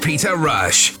Peter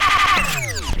Rush.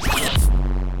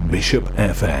 Bishop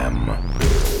FM.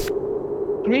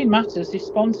 Green Matters is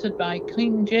sponsored by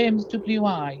King James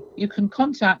WI. You can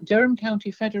contact Durham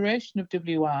County Federation of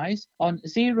WIs on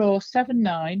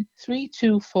 079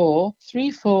 324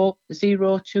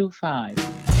 34025.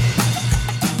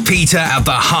 Peter at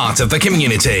the heart of the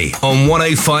community on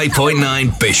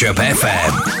 105.9 Bishop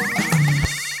FM.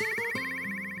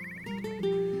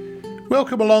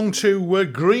 Welcome along to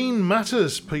Green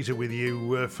Matters. Peter with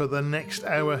you for the next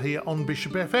hour here on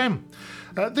Bishop FM.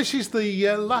 This is the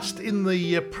last in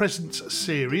the present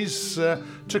series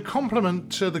to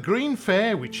complement the Green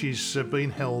Fair, which is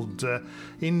being held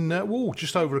in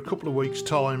just over a couple of weeks'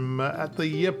 time at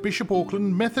the Bishop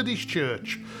Auckland Methodist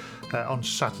Church on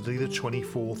Saturday the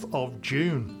 24th of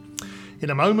June. In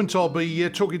a moment I'll be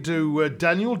talking to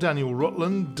Daniel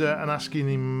Rutland and asking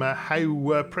him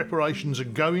how preparations are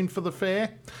going for the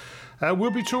fair. We'll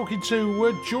be talking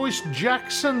to Joyce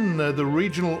Jackson, the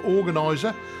regional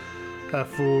organiser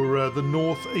for the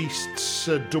North East's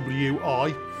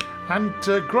WI, and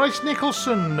Grace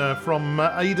Nicholson from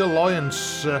Aid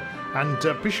Alliance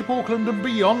and Bishop Auckland and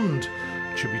beyond.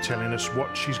 She'll be telling us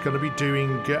what she's going to be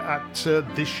doing at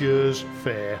this year's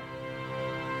fair.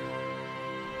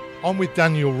 I'm with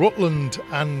Daniel Rutland,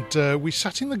 and we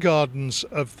sat in the gardens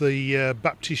of the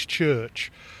Baptist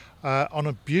Church on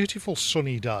a beautiful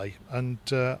sunny day. And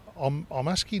I'm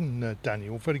asking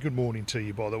Daniel, very good morning to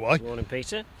you, by the way. Good morning,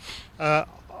 Peter.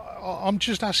 I'm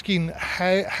just asking,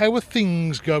 how are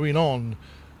things going on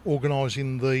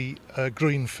organising the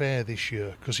Green Fair this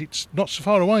year? Because it's not so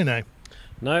far away now.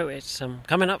 No, it's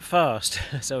coming up fast.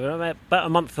 So we're about a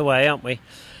month away, aren't we?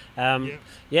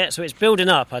 Yeah, so it's building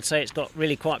up. I'd say it's got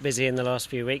really quite busy in the last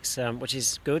few weeks, which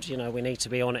is good. You know, we need to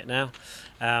be on it now.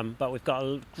 But we've got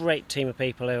a great team of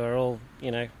people who are all,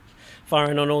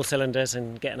 firing on all cylinders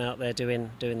and getting out there doing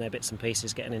their bits and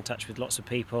pieces, getting in touch with lots of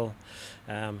people,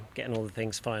 getting all the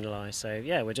things finalised. So,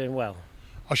 yeah, we're doing well.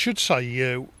 I should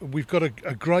say we've got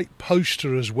a great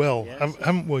poster as well, yes,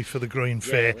 haven't we, for the Green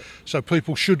Fair? So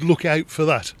people should look out for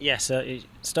that. Yes,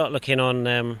 start looking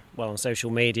on social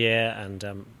media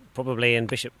and probably in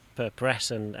Bishop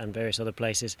Press and various other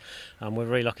places. We're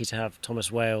very lucky to have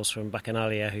Thomas Wales from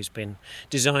Bacchanalia, who's been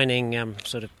designing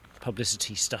sort of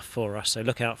publicity stuff for us. So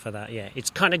look out for that. Yeah, it's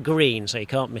kind of green, so you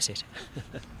can't miss it.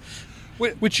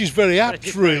 Which is very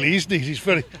apt, really, isn't it? It's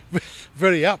very,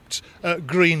 very apt.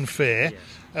 Green Fair. Yes.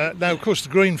 Now, of course, the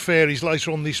Green Fair is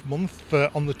later on this month,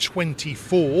 on the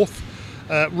 24th,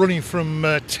 running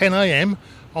from 10 a.m.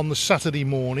 on the Saturday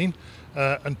morning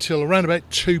until around about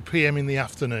 2 p.m. in the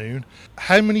afternoon.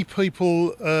 How many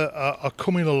people are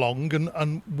coming along,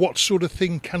 and what sort of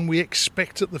thing can we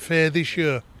expect at the fair this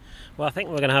year? Well, I think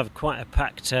we're going to have quite a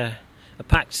packed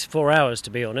 4 hours, to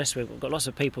be honest. We've got lots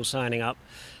of people signing up.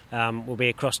 We'll be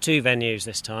across two venues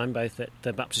this time, both at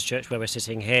the Baptist Church where we're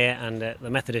sitting here and at the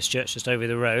Methodist Church just over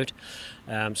the road.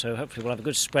 So hopefully we'll have a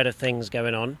good spread of things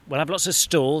going on. We'll have lots of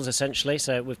stalls, essentially,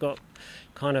 so we've got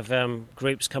kind of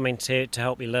groups coming to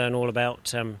help you learn all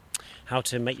about how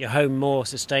to make your home more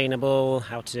sustainable,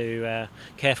 how to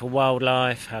care for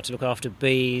wildlife, how to look after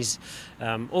bees,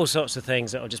 all sorts of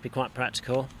things that will just be quite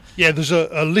practical. Yeah, there's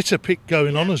a litter pick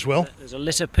going on as well. There's a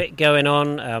litter pick going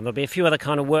on. There'll be a few other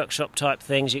kind of workshop type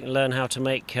things. You can learn how to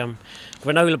make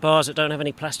granola bars that don't have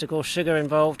any plastic or sugar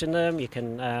involved in them. You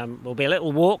can. There'll be a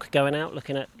little walk going out,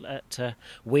 looking at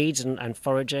weeds and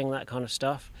foraging, that kind of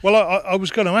stuff. Well, I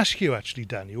was going to ask you actually,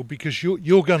 Daniel, because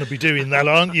you're going to be doing that,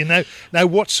 aren't you? Now,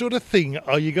 what sort of thing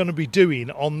are you going to be doing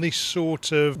on this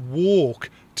sort of walk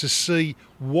to see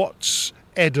what's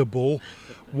edible,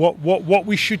 what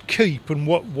we should keep, and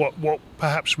what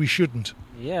perhaps we shouldn't?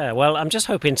 Yeah, well, I'm just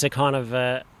hoping to kind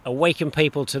of awaken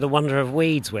people to the wonder of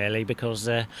weeds, really, because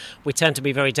we tend to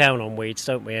be very down on weeds,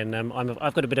 don't we? And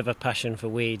I've got a bit of a passion for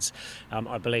weeds.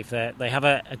 I believe that they have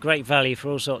a great value for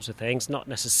all sorts of things, not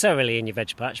necessarily in your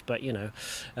veg patch, but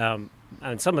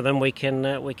and some of them we can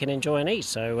enjoy and eat,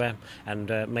 so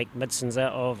and make medicines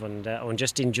out of, and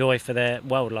just enjoy for their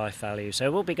wildlife value.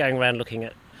 So we'll be going around looking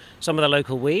at some of the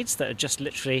local weeds that are just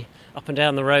literally up and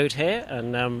down the road here,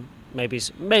 and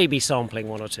maybe sampling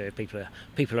one or two.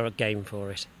 People are game for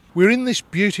it. We're in this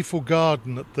beautiful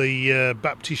garden at the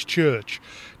Baptist Church.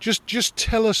 Just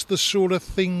tell us the sort of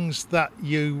things that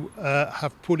you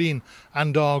have put in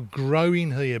and are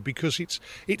growing here, because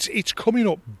it's coming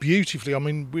up beautifully. I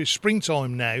mean, we're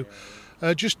springtime now.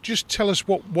 Just tell us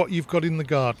what you've got in the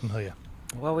garden here.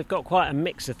 Well, we've got quite a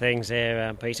mix of things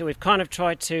here, Peter. We've kind of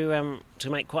tried to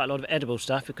make quite a lot of edible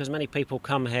stuff because many people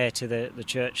come here to the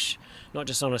church, not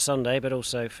just on a Sunday, but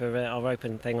also for our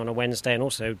open thing on a Wednesday, and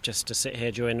also just to sit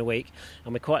here during the week.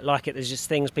 And we quite like it. There's just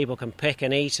things people can pick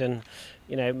and eat and,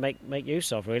 make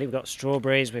use of, really. We've got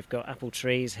strawberries, we've got apple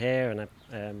trees here, and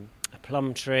a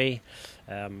plum tree.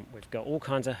 We've got all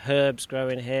kinds of herbs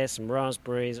growing here, some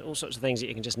raspberries, all sorts of things that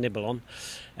you can just nibble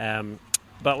on.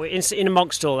 But in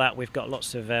amongst all that, we've got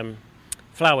lots of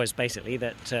flowers, basically,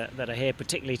 that are here,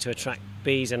 particularly to attract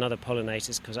bees and other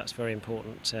pollinators, because that's very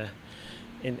important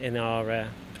in our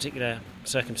particular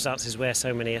circumstances where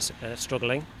so many are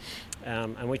struggling.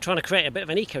 And we're trying to create a bit of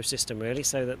an ecosystem, really,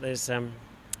 so that there's a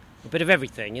bit of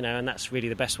everything, and that's really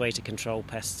the best way to control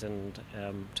pests and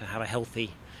to have a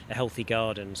healthy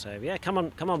garden. So yeah, come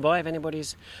on by if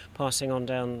anybody's passing on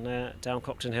down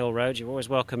Cockton Hill Road. You're always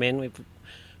welcome in.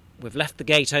 We've left the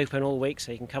gate open all week,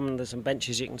 so you can come and there's some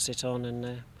benches you can sit on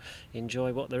and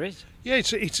enjoy what there is. Yeah,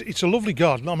 it's a lovely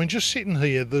garden. I mean, just sitting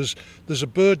here, there's a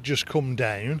bird just come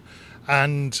down,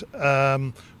 and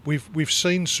we've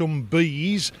seen some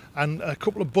bees and a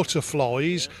couple of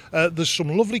butterflies. There's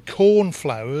some lovely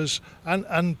cornflowers,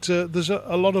 and there's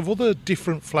a lot of other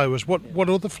different flowers. What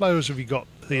other flowers have you got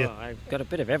here? Well, I've got a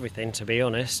bit of everything, to be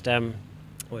honest.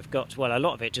 We've got, a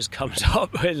lot of it just comes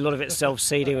up. A lot of it's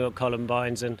self-seeding. We've got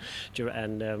columbines and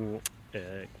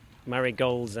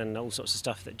marigolds and all sorts of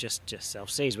stuff that just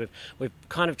self-seeds. We've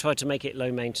kind of tried to make it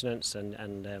low maintenance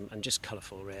and just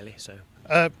colourful, really. So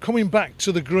coming back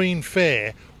to the Green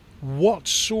Fair, what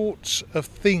sorts of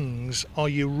things are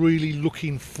you really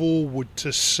looking forward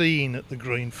to seeing at the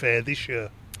Green Fair this year?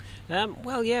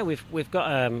 We've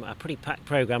got a pretty packed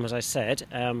programme, as I said.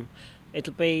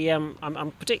 It'll be.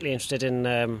 I'm particularly interested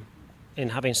in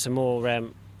having some more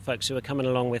folks who are coming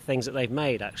along with things that they've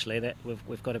made. Actually, that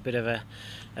we've got a bit of a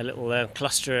little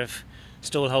cluster of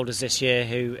stallholders this year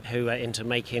who are into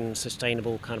making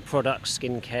sustainable kind of products,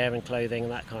 skincare and clothing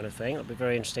and that kind of thing. It'll be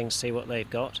very interesting to see what they've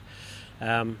got.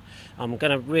 I'm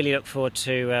going to really look forward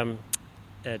to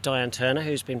Diane Turner,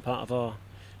 who's been part of our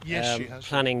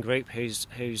planning group, who's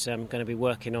going to be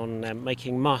working on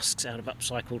making masks out of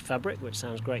upcycled fabric, which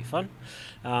sounds great fun.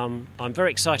 I'm very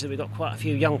excited that we've got quite a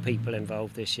few young people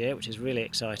involved this year, which is really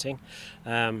exciting.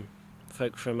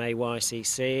 Folk from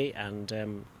AYCC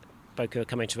and folk who are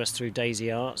coming to us through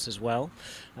Daisy Arts as well,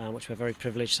 which we're very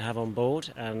privileged to have on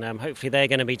board, and hopefully they're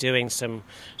going to be doing some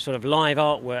sort of live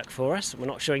artwork for us. We're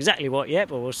not sure exactly what yet,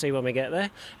 but we'll see when we get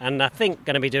there, and I think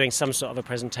going to be doing some sort of a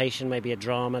presentation, maybe a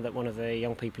drama that one of the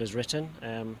young people has written,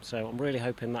 so I'm really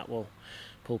hoping that will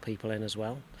pull people in as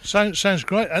well. Sounds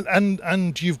great,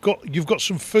 and you've got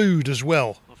some food as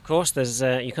well. Of course, there's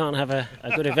you can't have a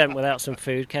good event without some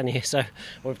food, can you? So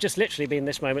we've just literally been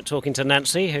this moment talking to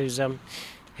Nancy,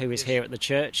 who is here at the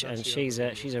church, and she's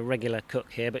a regular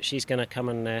cook here, but she's going to come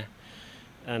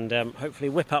and hopefully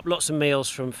whip up lots of meals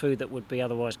from food that would be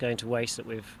otherwise going to waste that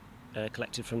we've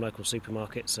collected from local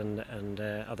supermarkets and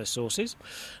other sources.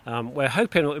 We're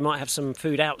hoping that we might have some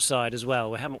food outside as well.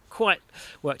 We haven't quite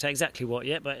worked out exactly what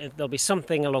yet, but there'll be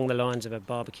something along the lines of a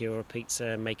barbecue or a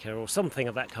pizza maker or something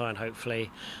of that kind,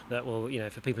 hopefully, that will,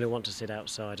 for people who want to sit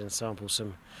outside and sample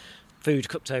some food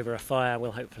cooked over a fire,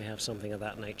 we'll hopefully have something of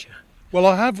that nature. Well,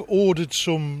 I have ordered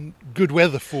some good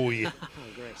weather for you,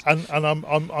 and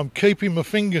I'm keeping my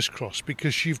fingers crossed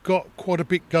because you've got quite a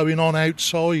bit going on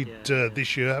outside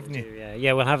this year, haven't you?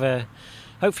 Yeah, we'll have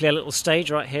hopefully a little stage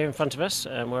right here in front of us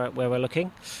where we're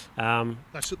looking.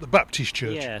 That's at the Baptist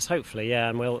Church. Yes, hopefully, yeah,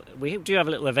 and we do have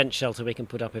a little event shelter we can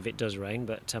put up if it does rain,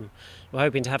 but we're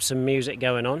hoping to have some music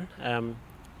going on.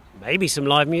 Maybe some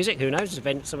live music, who knows, if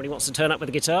somebody wants to turn up with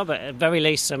a guitar, but at very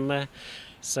least some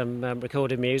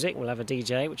recorded music. We'll have a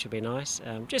DJ, which would be nice,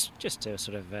 just to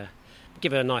sort of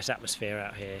give it a nice atmosphere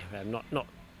out here. Not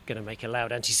going to make a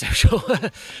loud antisocial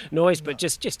noise, but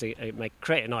just to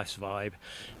create a nice vibe,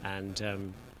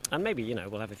 and maybe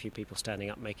we'll have a few people standing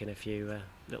up making a few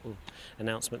little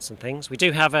announcements and things. We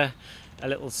do have a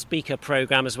little speaker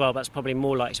program as well. That's probably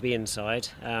more likely to be inside,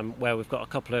 where we've got a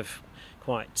couple of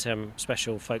quite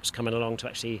special folks coming along to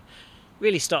actually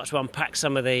really start to unpack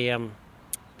some of the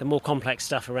more complex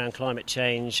stuff around climate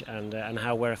change and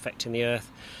how we're affecting the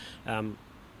earth.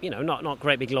 Not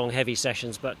great big long heavy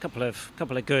sessions, but a couple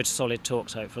of good solid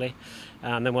talks hopefully.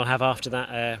 And then we'll have after that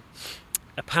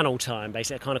a panel time,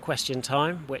 basically a kind of question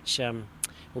time, which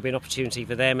will be an opportunity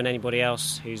for them and anybody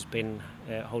else who's been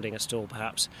holding a stall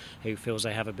perhaps, who feels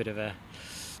they have a bit of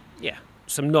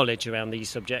some knowledge around these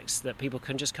subjects, that people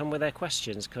can just come with their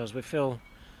questions, because we feel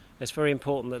it's very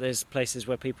important that there's places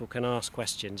where people can ask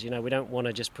questions. We don't want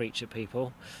to just preach at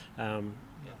people.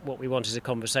 what we want is a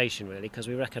conversation, really, because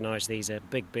we recognise these are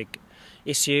big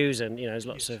issues, and there's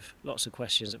lots of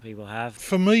questions that people have.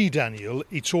 For me, Daniel,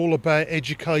 it's all about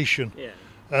education.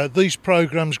 Yeah. These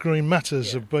programmes, Green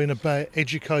Matters, have been about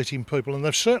educating people, and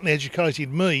they've certainly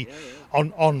educated me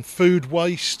on food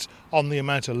waste, on the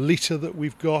amount of litter that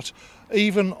we've got,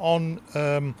 even on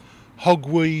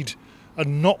hogweed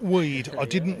and knotweed. I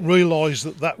didn't realise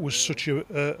that was such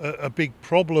a big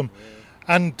problem.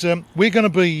 And we're going to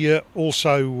be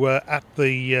also at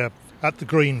the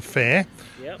Green Fair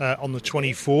on the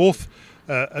 24th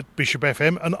at Bishop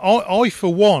FM, and I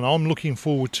for one, I'm looking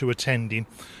forward to attending.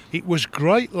 It was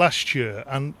great last year,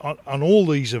 and on all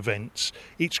these events,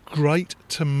 it's great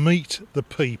to meet the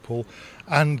people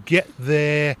and get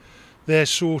their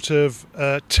sort of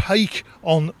take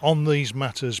on these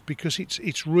matters, because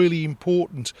it's really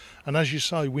important. And as you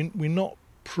say, we're not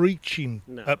preaching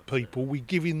at people, we're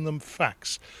giving them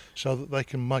facts so that they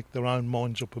can make their own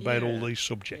minds up about all these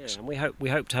subjects. And we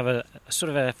hope to have a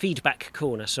sort of a feedback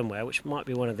corner somewhere, which might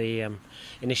be one of the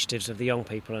initiatives of the young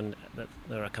people and that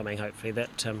are coming, hopefully,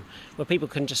 that where people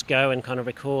can just go and kind of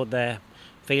record their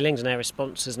feelings and their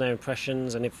responses and their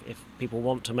impressions, and if people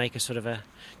want to make a sort of a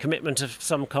commitment of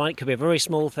some kind, it could be a very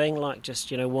small thing like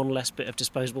just one less bit of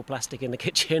disposable plastic in the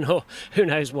kitchen, or who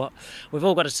knows what. We've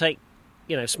all got to take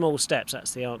small steps.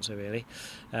 That's the answer, really,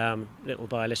 little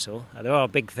by little. There are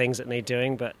big things that need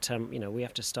doing, but we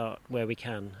have to start where we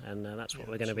can, and that's what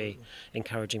we're going to be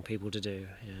encouraging people to do.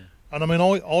 And I mean,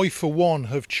 I for one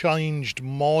have changed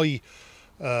my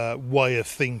way of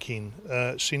thinking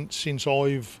since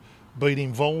I've been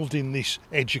involved in this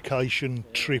education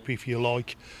trip, if you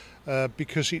like,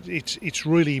 because it's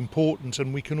really important,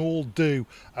 and we can all do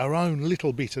our own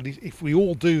little bit, and if we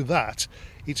all do that,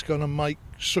 it's going to make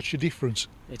such a difference.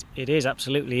 It is,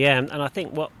 absolutely, yeah. And I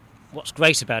think what's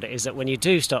great about it is that when you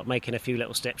do start making a few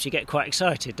little steps, you get quite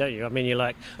excited, don't you? I mean, you're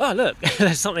like, oh look,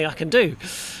 there's something I can do,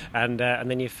 and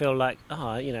then you feel like,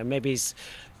 maybe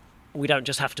we don't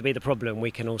just have to be the problem.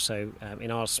 We can also, in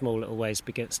our small little ways,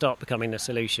 start becoming the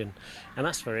solution, and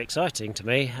that's very exciting to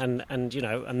me. And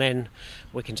then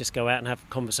we can just go out and have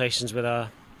conversations with our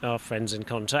friends and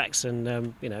contacts,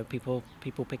 and people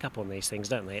pick up on these things,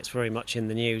 don't they? It's very much in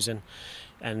the news,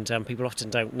 and people often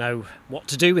don't know what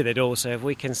to do with it all. So if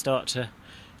we can start to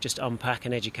just unpack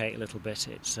and educate a little bit,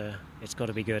 it's got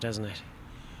to be good, hasn't it?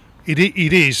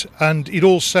 It is, and it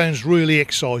all sounds really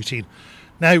exciting.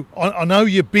 Now, I know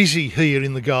you're busy here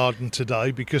in the garden today,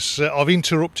 because I've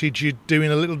interrupted you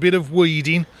doing a little bit of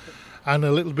weeding and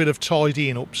a little bit of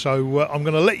tidying up, so I'm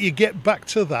going to let you get back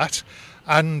to that,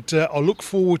 and I look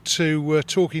forward to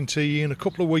talking to you in a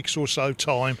couple of weeks or so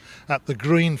time at the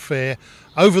Green Fair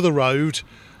over the road,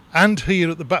 and here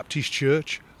at the Baptist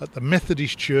Church, at the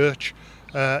Methodist Church.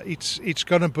 It's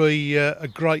going to be a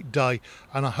great day,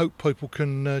 and I hope people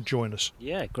can join us.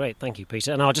 Yeah, great, thank you,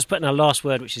 Peter. And I'll just put in our last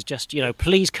word, which is just,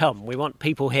 please come. We want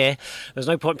people here. There's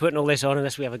no point putting all this on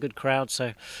unless we have a good crowd.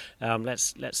 So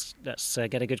let's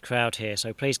get a good crowd here.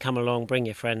 So please come along, bring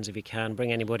your friends if you can,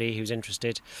 bring anybody who's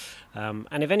interested.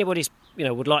 And if anybody's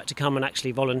would like to come and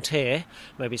actually volunteer,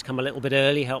 maybe it's come a little bit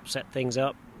early, help set things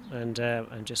up, and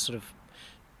just sort of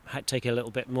take a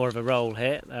little bit more of a role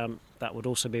here. That would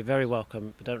also be very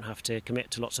welcome. We don't have to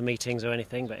commit to lots of meetings or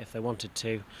anything, but if they wanted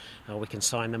to, we can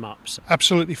sign them up. So.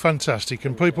 Absolutely fantastic,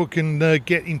 and people can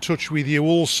get in touch with you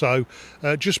also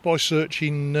just by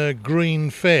searching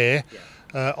Green Fair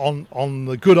on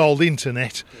the good old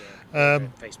internet.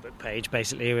 Facebook page,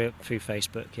 basically, through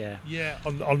Facebook, Yeah,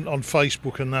 on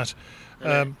Facebook and that.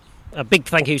 A big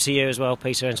thank you to you as well,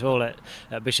 Peter, and to all at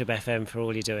Bishop FM for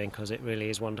all you're doing, because it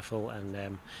really is wonderful,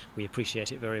 and we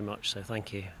appreciate it very much, so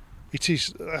thank you. It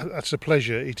is. That's a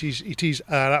pleasure. It is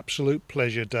our absolute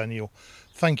pleasure, Daniel.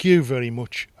 Thank you very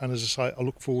much, and as I say, I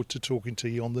look forward to talking to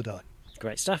you on the day.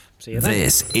 Great stuff. See you then.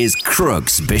 This is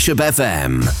Crooks Bishop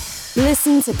FM.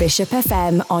 Listen to Bishop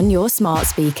FM on your smart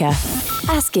speaker.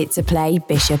 Ask it to play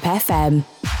Bishop FM.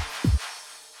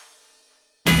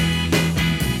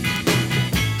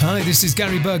 Hi, this is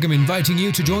Gary Burgum inviting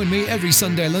you to join me every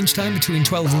Sunday lunchtime between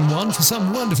 12 and 1 for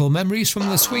some wonderful memories from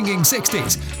the swinging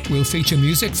 60s. We'll feature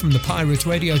music from the pirate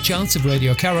radio charts of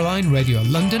Radio Caroline, Radio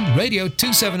London, Radio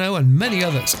 270 and many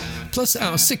others. Plus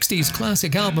our 60s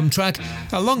classic album track,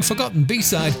 a long-forgotten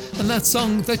B-side, and that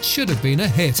song that should have been a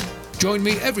hit. Join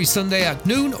me every Sunday at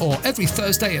noon or every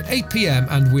Thursday at 8 p.m.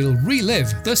 and we'll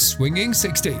relive the swinging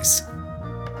 60s.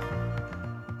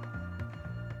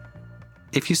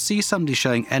 If you see somebody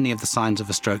showing any of the signs of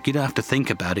a stroke, you don't have to think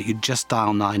about it, you just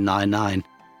dial 999.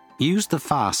 Use the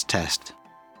FAST test.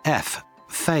 F.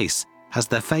 Face. Has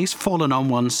their face fallen on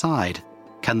one side?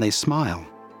 Can they smile?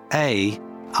 A.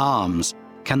 Arms.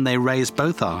 Can they raise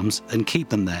both arms and keep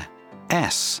them there?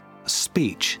 S.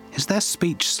 Speech. Is their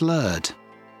speech slurred?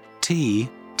 T.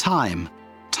 Time.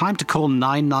 Time to call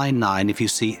 999 if you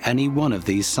see any one of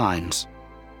these signs.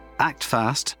 Act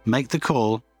fast, make the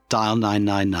call, dial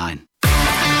 999.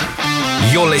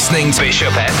 You're listening to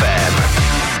Bishop FM.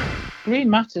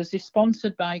 Green Matters is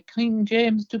sponsored by King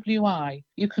James WI.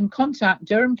 You can contact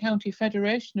Durham County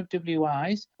Federation of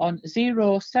WIs on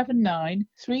 079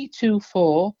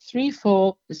 324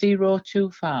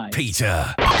 34025.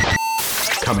 Peter.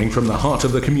 Coming from the heart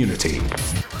of the community.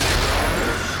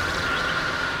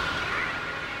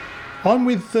 I'm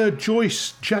with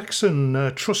Joyce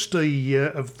Jackson, trustee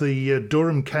of the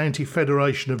Durham County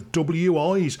Federation of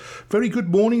WIs. Very good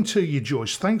morning to you,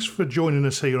 Joyce. Thanks for joining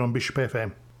us here on Bishop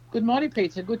FM. Good morning,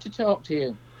 Peter. Good to talk to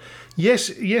you. Yes,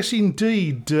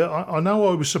 indeed. I know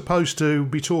I was supposed to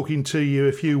be talking to you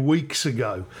a few weeks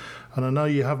ago, and I know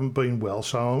you haven't been well,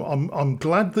 so I'm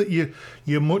glad that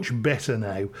you're much better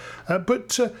now.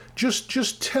 But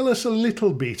just tell us a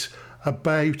little bit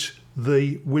about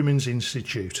the Women's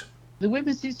Institute. The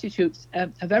Women's Institute's a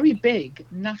very big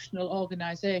national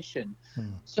organisation.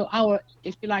 So our,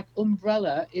 if you like,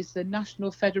 umbrella is the National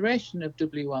Federation of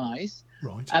WIs.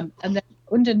 Right. And then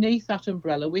underneath that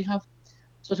umbrella, we have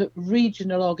sort of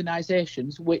regional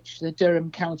organisations, which the Durham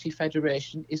County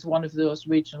Federation is one of those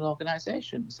regional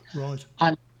organisations. Right.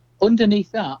 And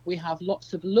underneath that, we have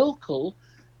lots of local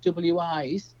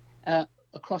WIs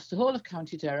across the whole of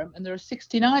County Durham, and there are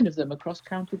 69 of them across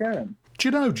County Durham. Do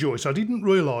you know, Joyce, I didn't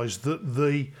realise that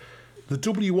the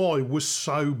WI was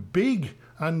so big.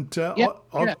 And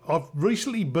I've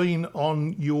recently been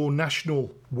on your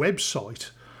national website,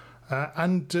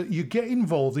 and you get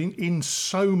involved in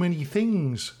so many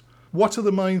things. What are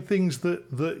the main things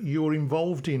that you're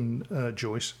involved in,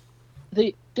 Joyce?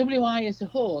 The WI as a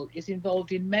whole is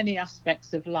involved in many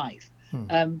aspects of life.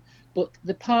 But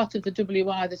the part of the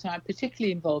WI that I'm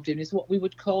particularly involved in is what we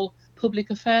would call public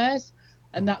affairs.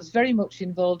 And that's very much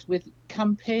involved with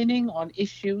campaigning on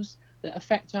issues that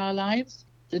affect our lives.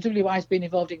 The WI has been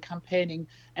involved in campaigning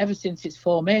ever since its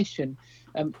formation,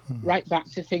 right back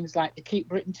to things like the Keep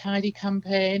Britain Tidy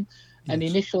campaign and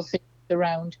initial things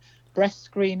around breast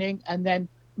screening, and then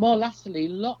more latterly,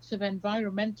 lots of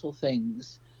environmental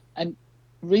things. And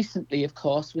recently, of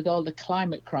course, with all the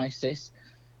climate crisis,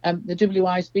 the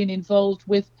WI has been involved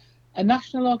with a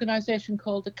national organisation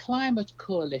called the Climate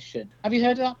Coalition. Have you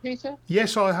heard of that, Peter?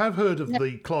 Yes, I have heard of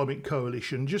the Climate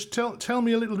Coalition. Just tell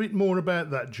me a little bit more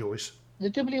about that, Joyce. The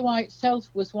WI itself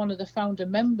was one of the founder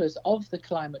members of the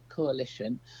Climate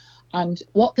Coalition, and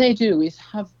what they do is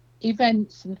have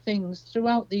events and things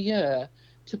throughout the year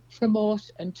to promote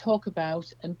and talk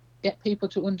about and get people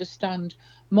to understand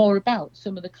more about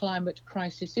some of the climate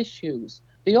crisis issues.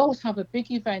 They always have a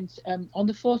big event on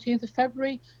the 14th of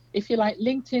February, if you like,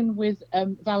 linked in with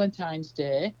Valentine's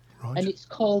Day, and it's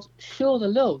called Show the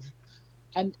Love.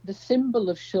 And the symbol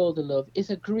of Show the Love is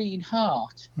a green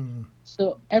heart.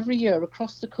 So every year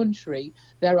across the country,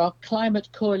 there are Climate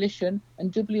Coalition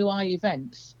and WI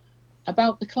events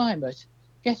about the climate,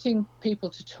 getting people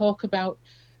to talk about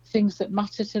things that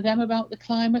matter to them about the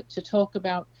climate, to talk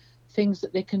about things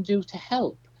that they can do to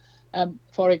help.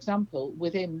 For example,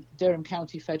 within Durham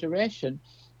County Federation,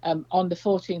 on the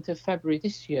 14th of February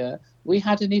this year, we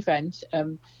had an event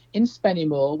in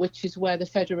Spennymoor, which is where the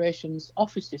Federation's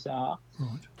offices are.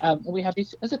 We had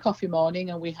it as a coffee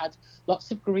morning, and we had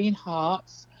lots of green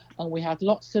hearts, and we had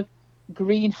lots of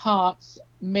green hearts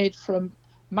made from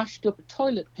mashed up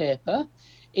toilet paper,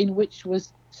 in which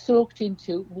was soaked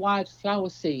into wildflower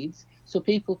seeds, so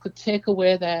people could take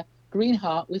away their green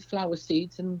heart with flower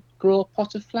seeds and grow a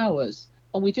pot of flowers.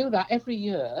 And we do that every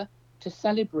year to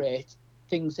celebrate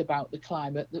things about the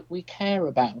climate that we care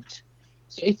about.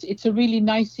 So it's a really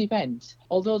nice event.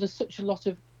 Although there's such a lot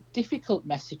of difficult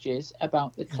messages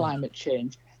about the climate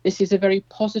change, this is a very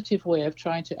positive way of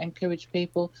trying to encourage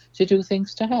people to do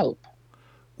things to help.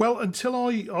 Well, until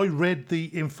I read the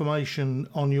information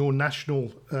on your national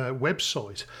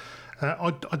website,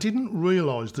 I didn't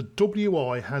realise that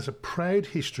WI has a proud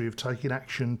history of taking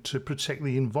action to protect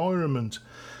the environment.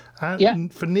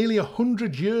 And for nearly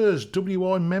 100 years,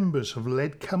 WI members have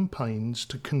led campaigns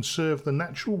to conserve the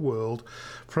natural world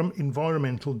from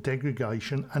environmental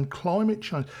degradation and climate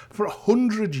change. For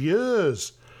 100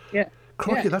 years! Yeah.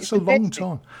 Crikey, that's a long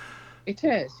time. It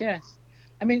is, yes.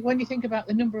 I mean, when you think about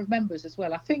the number of members as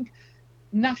well, I think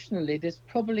nationally there's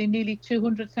probably nearly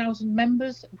 200,000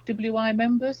 members, WI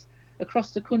members,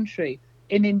 across the country.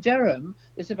 In Durham,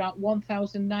 there's about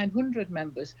 1,900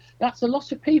 members. That's a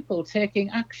lot of people taking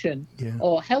action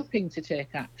or helping to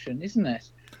take action, isn't it?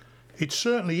 It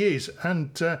certainly is.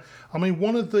 And I mean,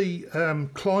 one of the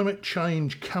climate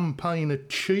change campaign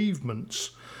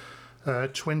achievements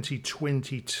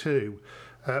 2022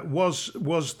 was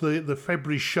the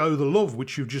February show The Love,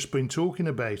 which you've just been talking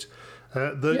about.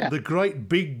 The Great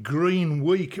Big Green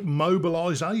Week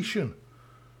mobilisation.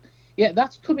 Yeah,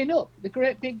 that's coming up. The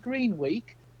Great Big Green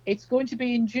Week. It's going to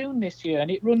be in June this year, and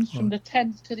it runs from the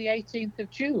 10th to the 18th of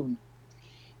June.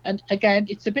 And again,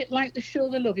 it's a bit like the Show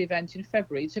the Love event in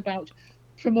February. It's about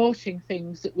promoting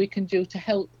things that we can do to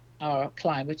help our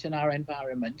climate and our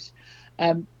environment.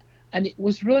 And it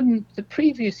was run the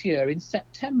previous year in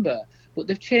September, but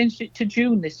they've changed it to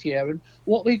June this year. And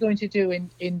what we're going to do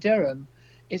in Durham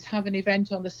is have an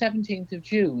event on the 17th of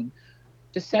June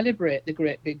to celebrate the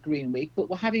Great Big Green Week, but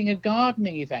we're having a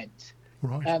gardening event.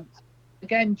 Right.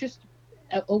 Again, just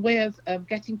a way of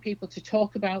getting people to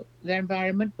talk about their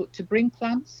environment, but to bring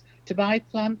plants, to buy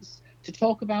plants, to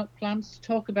talk about plants, to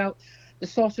talk about the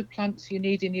sort of plants you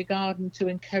need in your garden to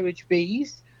encourage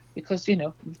bees, because,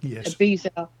 bees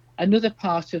are another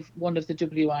part of one of the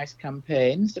WI's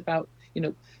campaigns about,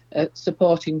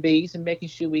 supporting bees and making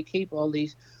sure we keep all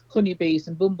these honeybees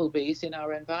and bumblebees in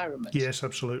our environment. Yes,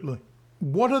 absolutely.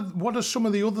 What are some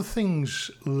of the other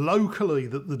things locally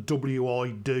that the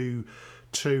WI do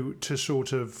to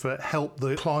sort of help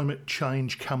the climate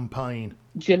change campaign?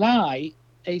 July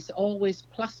is always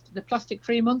the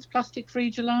plastic-free month,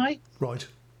 plastic-free July. Right.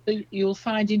 So you'll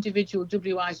find individual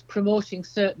WIs promoting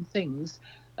certain things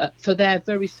for their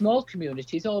very small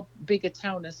communities or bigger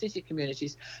town and city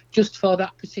communities just for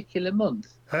that particular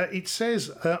month. It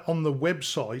says on the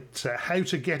website how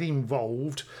to get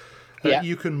involved.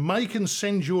 You can make and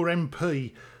send your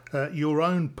MP your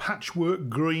own patchwork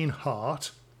green heart.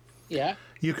 Yeah.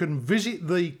 You can visit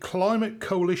the Climate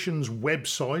Coalition's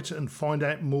website and find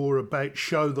out more about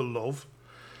Show the Love.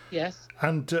 Yes.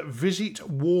 And visit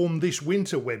Warm This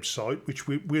Winter website, which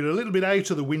we're a little bit out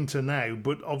of the winter now,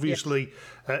 but obviously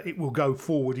it will go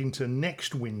forward into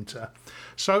next winter.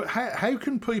 So how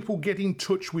can people get in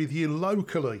touch with you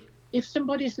locally? If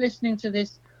somebody's listening to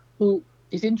this who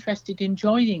is interested in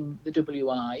joining the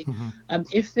WI,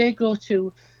 if they go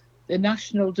to the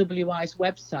National WI's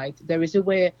website, there is a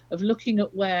way of looking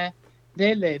at where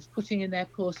they live, putting in their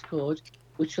postcode,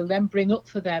 which will then bring up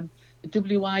for them the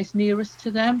WI's nearest to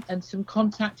them and some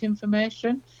contact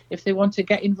information if they want to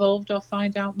get involved or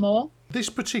find out more. This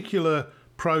particular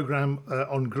programme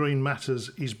on Green Matters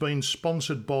is being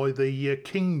sponsored by the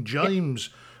King James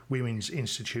Women's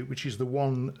Institute, which is the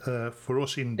one for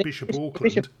us in Bishop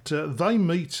Auckland. They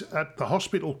meet at the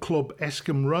Hospital Club,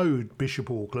 Escombe Road,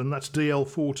 Bishop Auckland. That's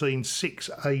DL14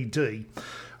 6AD.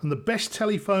 And the best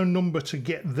telephone number to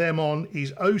get them on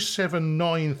is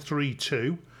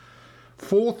 07932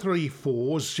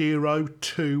 434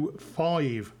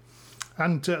 025.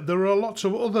 And there are lots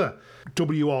of other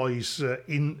WIs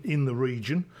in the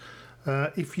region.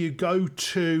 If you go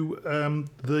to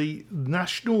the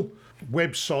national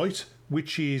website,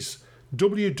 which is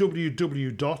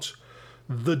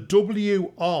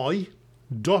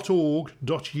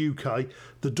www.thewi.org.uk.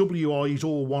 The WI is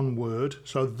all one word,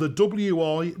 so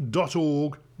thewi.org.uk.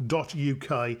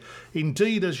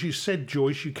 Indeed, as you said,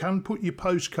 Joyce, you can put your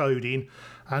postcode in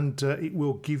and it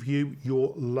will give you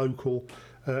your local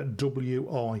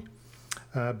WI.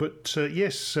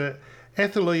 Yes,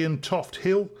 Etherley and Toft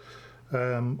Hill,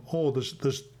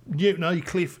 there's Newton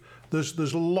Aycliffe.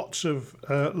 There's lots of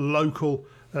local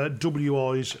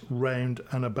WIs round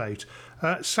and about.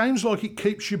 Sounds like it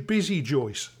keeps you busy,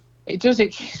 Joyce. It does.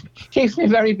 It keeps me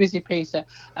very busy, Peter.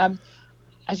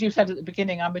 As you said at the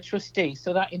beginning, I'm a trustee,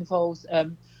 so that involves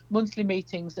monthly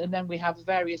meetings, and then we have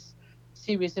various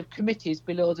series of committees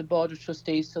below the Board of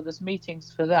Trustees, so there's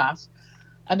meetings for that.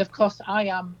 And of course, I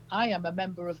am a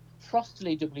member of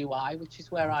Frostley WI, which is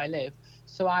where I live.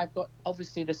 So I've got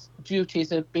obviously the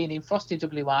duties of being in Frosty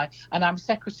WI, and I'm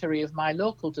secretary of my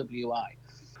local WI.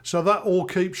 So that all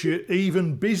keeps you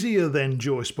even busier then,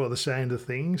 Joyce, by the sound of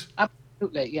things.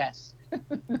 Absolutely, yes.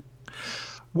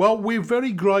 Well, we're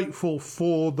very grateful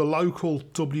for the local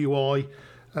WI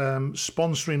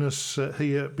sponsoring us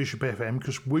here at Bishop FM,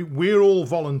 because we're all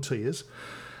volunteers.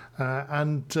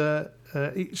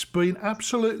 It's been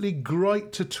absolutely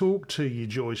great to talk to you,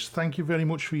 Joyce. Thank you very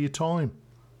much for your time.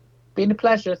 Been a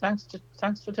pleasure. Thanks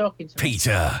for talking to me.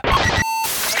 Peter.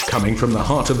 Coming from the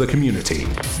heart of the community.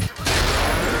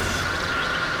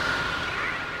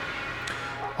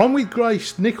 I'm with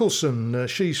Grace Nicholson.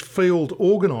 She's field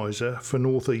organiser for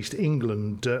North East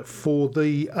England for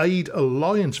the Aid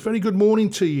Alliance. Very good morning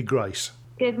to you, Grace.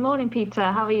 Good morning, Peter.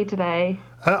 How are you today?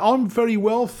 I'm very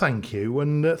well, thank you,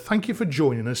 and thank you for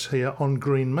joining us here on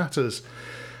Green Matters.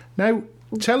 Now,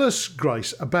 Tell us,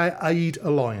 Grace, about Aid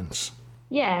Alliance.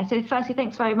 Yeah, so firstly,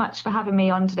 thanks very much for having me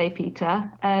on today,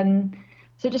 Peter.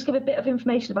 So just give a bit of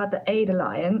information about the Aid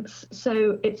Alliance.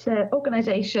 So it's an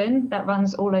organisation that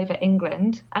runs all over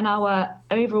England, and our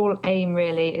overall aim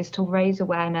really is to raise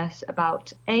awareness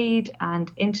about aid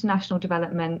and international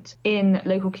development in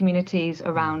local communities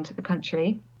around the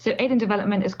country. So aid and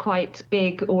development is quite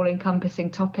big,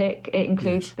 all-encompassing topic. It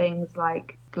includes things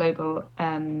like global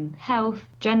health,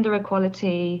 gender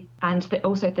equality, and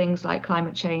also things like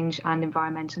climate change and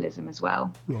environmentalism as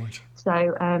well. Right.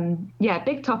 So,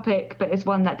 big topic, but it's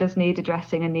one that does need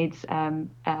addressing and needs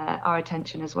our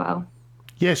attention as well.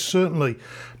 Yes, certainly.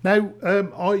 Now,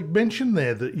 I mentioned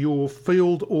there that you're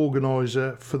field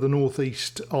organiser for the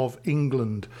northeast of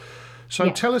England. So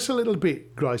tell us a little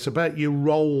bit, Grace, about your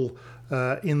role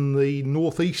in the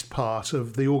northeast part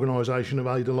of the organisation of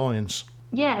Aid Alliance.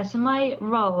 Yeah, so my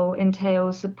role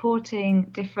entails supporting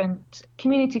different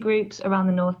community groups around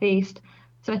the northeast.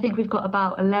 So I think we've got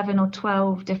about 11 or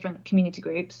 12 different community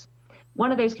groups.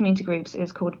 One of those community groups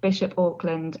is called Bishop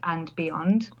Auckland and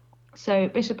Beyond. So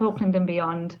Bishop Auckland and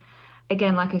Beyond,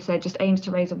 again, like I said, just aims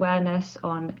to raise awareness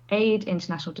on aid,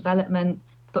 international development,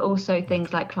 but also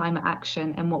things like climate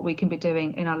action and what we can be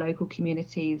doing in our local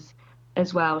communities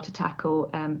as well to tackle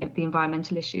the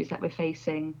environmental issues that we're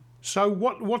facing. So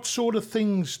what sort of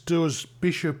things does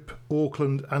Bishop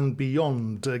Auckland and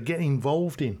Beyond get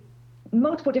involved in?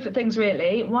 Multiple different things,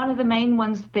 really. One of the main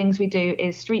things we do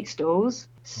is street stalls.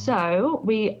 So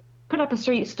we put up a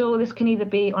street stall. This can either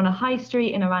be on a high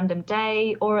street in a random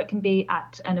day, or it can be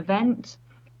at an event.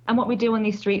 And what we do on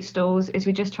these street stalls is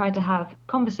we just try to have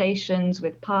conversations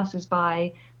with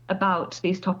passers-by about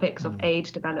these topics of aid,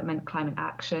 development, climate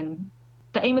action.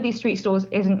 The aim of these street stalls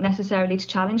isn't necessarily to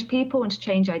challenge people and to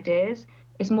change ideas.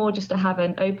 It's more just to have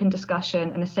an open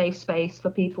discussion and a safe space for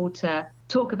people to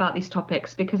talk about these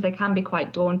topics, because they can be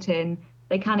quite daunting.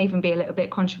 They can even be a little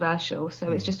bit controversial.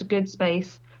 So it's just a good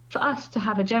space for us to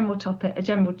have a general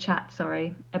chat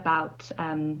about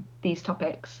these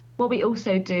topics. What we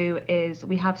also do is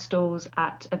we have stalls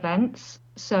at events.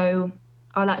 So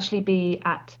I'll actually be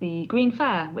at the Green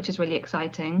Fair, which is really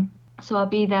exciting. So I'll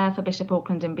be there for Bishop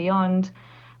Auckland and Beyond,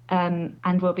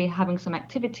 and we'll be having some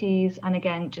activities and,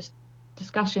 again, just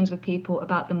discussions with people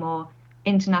about the more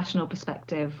international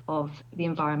perspective of the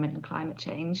environment and climate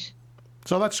change.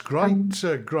 So that's great,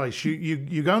 Grace.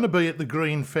 You're going to be at the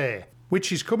Green Fair,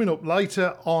 which is coming up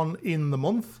later on in the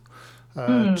month,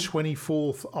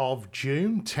 24th of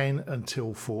June, 10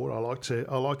 until 4. I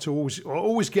like to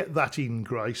always get that in,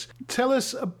 Grace. Tell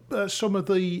us some of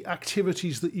the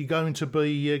activities that you're going to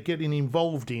be getting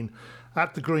involved in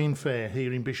at the Green Fair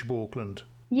here in Bishop Auckland.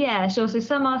 Yeah, sure. So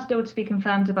some are still to be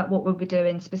confirmed about what we'll be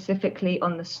doing specifically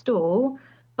on the stall,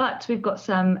 but we've got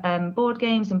some board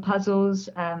games and puzzles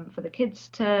for the kids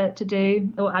to do,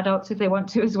 or adults if they want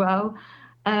to as well.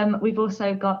 We've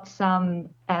also got some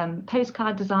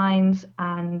postcard designs,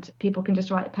 and people can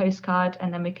just write a postcard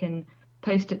and then we can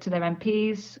post it to their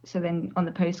MPs. So then on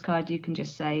the postcard you can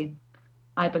just say,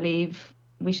 I believe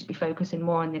we should be focusing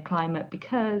more on the climate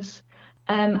because,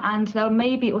 and there'll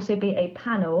maybe also be a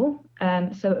panel.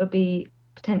 So it'll be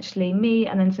potentially me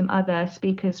and then some other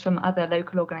speakers from other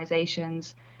local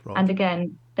organisations. Right. And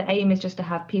again, the aim is just to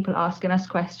have people asking us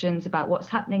questions about what's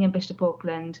happening in Bishop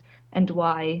Auckland and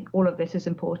why all of this is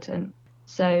important.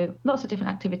 So lots of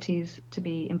different activities to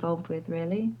be involved with,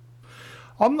 really.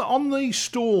 On these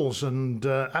stalls and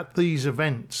at these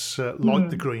events like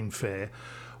the Green Fair,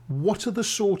 what are the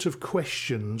sort of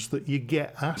questions that you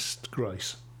get asked,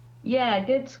 Grace? Yeah,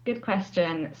 good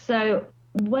question. So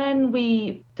when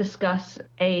we discuss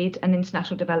aid and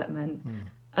international development,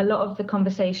 a lot of the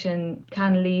conversation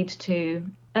can lead to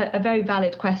a very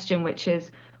valid question, which is,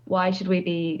 why should we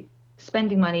be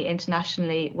spending money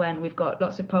internationally when we've got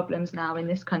lots of problems now in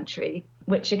this country?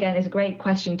 Which, again, is a great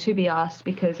question to be asked,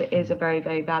 because it is a very,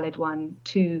 very valid one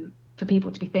for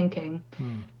people to be thinking.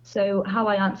 So how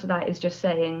I answer that is just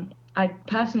saying, I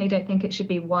personally don't think it should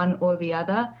be one or the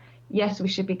other. Yes, we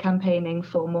should be campaigning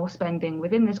for more spending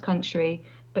within this country,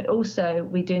 but also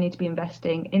we do need to be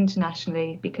investing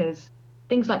internationally, because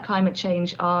things like climate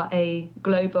change are a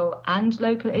global and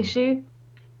local issue.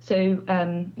 So,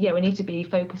 we need to be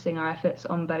focusing our efforts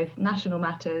on both national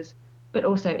matters, but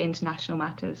also international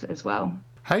matters as well.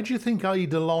 How do you think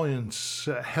Aid Alliance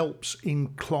helps in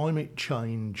climate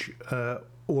change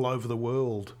all over the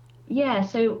world? Yeah,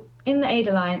 so in the Aid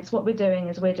Alliance, what we're doing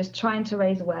is we're just trying to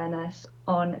raise awareness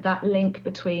on that link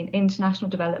between international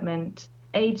development,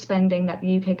 aid spending that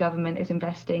the UK government is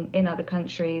investing in other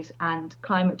countries, and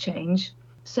climate change.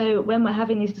 So when we're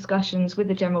having these discussions with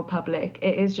the general public,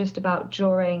 it is just about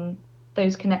drawing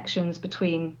those connections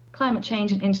between climate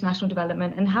change and international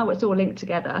development and how it's all linked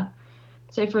together.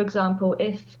 So, for example,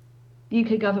 if the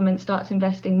UK government starts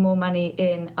investing more money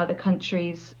in other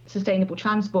countries' sustainable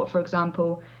transport, for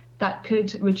example, that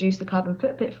could reduce the carbon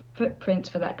footprint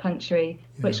for that country,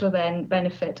 which will then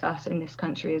benefit us in this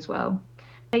country as well.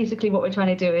 Basically, what we're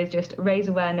trying to do is just raise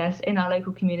awareness in our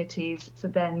local communities, so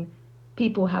then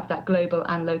people have that global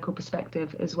and local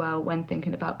perspective as well when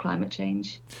thinking about climate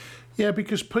change. Yeah,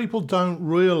 because people don't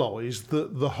realise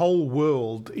that the whole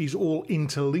world is all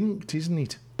interlinked, isn't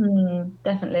it?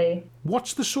 Definitely.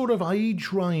 What's the sort of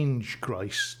age range,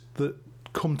 Grace, that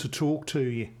come to talk to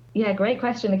you? Yeah, great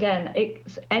question. Again,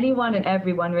 it's anyone and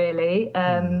everyone really.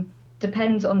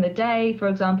 Depends on the day. For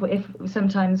example, if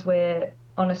sometimes we're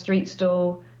on a street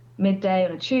stall midday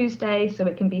on a Tuesday, so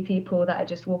it can be people that are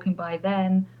just walking by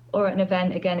then, or at an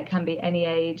event, again, it can be any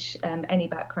age, any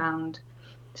background.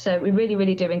 So we really,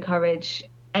 really do encourage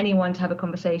anyone to have a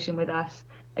conversation with us.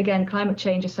 Again, climate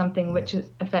change is something which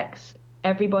affects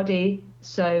everybody.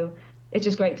 So it's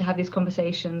just great to have these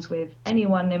conversations with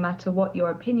anyone, no matter what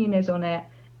your opinion is on it,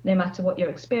 no matter what your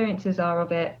experiences are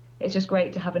of it. It's just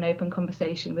great to have an open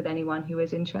conversation with anyone who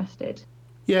is interested.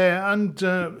 Yeah, and,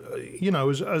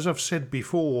 as I've said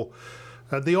before,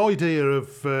 the idea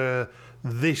of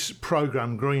this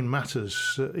programme, Green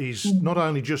Matters, is not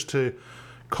only just to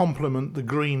complement the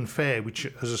Green Fair, which,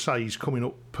 as I say, is coming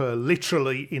up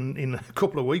literally in a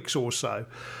couple of weeks or so,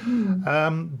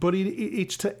 but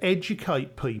it's to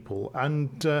educate people.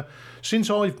 And since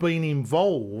I've been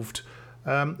involved,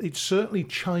 it's certainly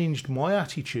changed my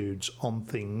attitudes on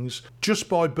things just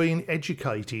by being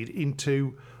educated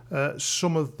into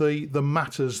some of the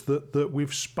matters that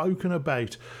we've spoken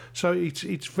about. So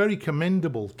it's very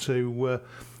commendable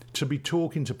to be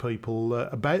talking to people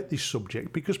about this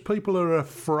subject, because people are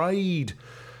afraid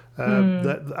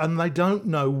and they don't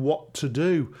know what to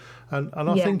do. And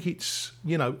I think it's,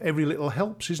 every little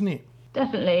helps, isn't it?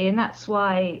 Definitely. And that's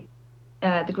why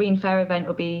the Green Fair event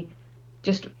will be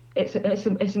just, it's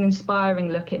an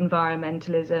inspiring look at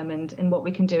environmentalism and what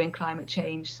we can do in climate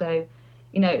change. So,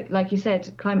 like you said,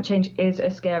 climate change is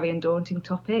a scary and daunting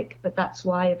topic, but that's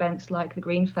why events like the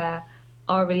Green Fair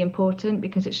are really important,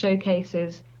 because it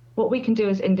showcases what we can do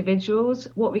as individuals,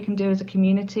 what we can do as a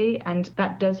community, and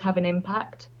that does have an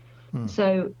impact.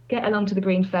 So get along to the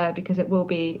Green Fair, because it will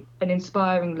be an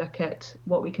inspiring look at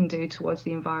what we can do towards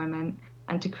the environment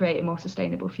and to create a more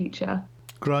sustainable future.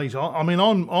 Great. I mean,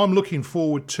 I'm looking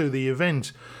forward to the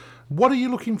event. What are you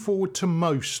looking forward to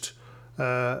most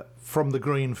from the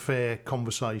Green Fair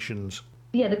conversations?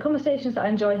 Yeah, the conversations that I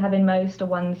enjoy having most are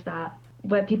ones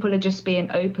where people are just being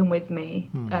open with me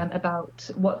about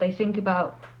what they think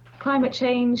about climate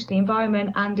change, the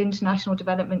environment, and international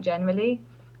development generally.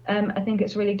 I think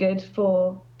it's really good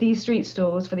for these street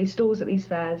stalls, for these stalls at these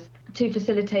fairs, to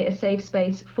facilitate a safe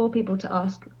space for people to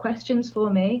ask questions for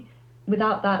me.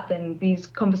 Without that, then these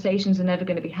conversations are never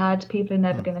going to be had. People are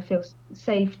never going to feel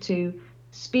safe to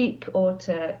speak or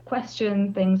to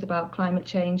question things about climate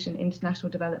change and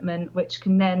international development, which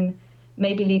can then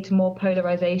maybe lead to more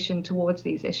polarization towards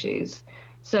these issues.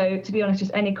 So, to be honest,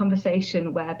 just any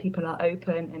conversation where people are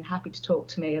open and happy to talk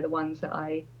to me are the ones that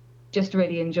I just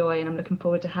really enjoy, and I'm looking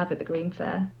forward to have at the Green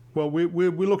Fair. Well, we're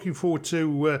looking forward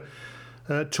to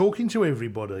talking to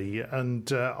everybody,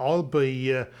 and I'll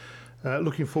be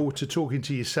looking forward to talking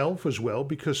to yourself as well,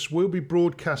 because we'll be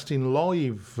broadcasting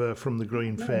live from the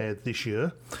Green Fair this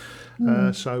year.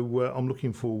 So I'm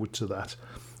looking forward to that.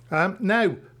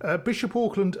 Now, Bishop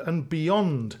Auckland and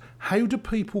beyond, how do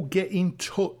people get in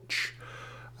touch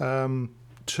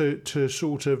to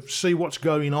sort of see what's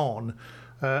going on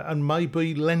and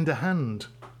maybe lend a hand?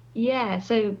 Yeah,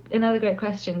 so another great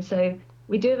question. So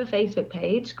we do have a Facebook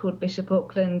page called Bishop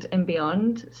Auckland and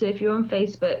Beyond. So if you're on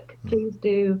Facebook, please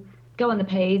do go on the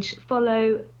page,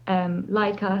 follow,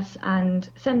 like us, and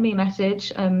send me a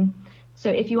message. So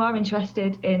if you are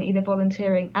interested in either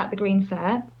volunteering at the Green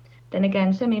Fair, then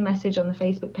again, send me a message on the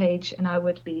Facebook page, and I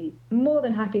would be more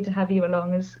than happy to have you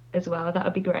along as well. That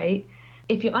would be great.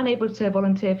 If you're unable to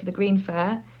volunteer for the Green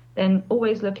Fair, then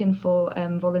always looking for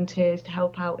volunteers to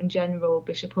help out in general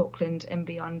Bishop Auckland and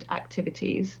Beyond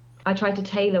activities. I try to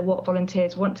tailor what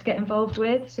volunteers want to get involved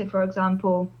with. So, for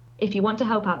example, if you want to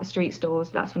help out the street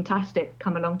stalls, that's fantastic.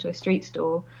 Come along to a street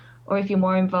stall. Or if you're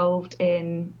more involved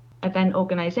in event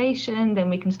organisation, then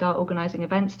we can start organising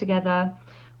events together.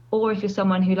 Or if you're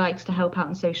someone who likes to help out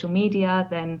on social media,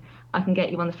 then I can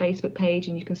get you on the Facebook page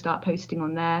and you can start posting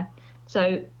on there.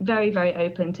 So very, very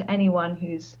open to anyone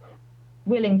who's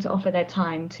willing to offer their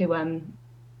time to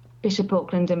Bishop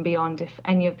Auckland and Beyond, if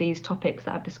any of these topics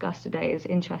that I've discussed today has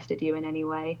interested you in any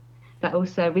way. But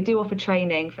also we do offer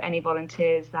training for any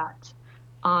volunteers that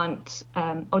aren't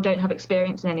or don't have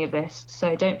experience in any of this.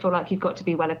 So don't feel like you've got to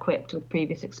be well equipped with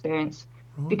previous experience,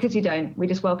 because you don't. We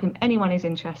just welcome anyone who's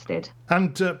interested.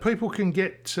 And people can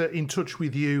get in touch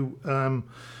with you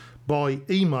by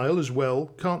email as well,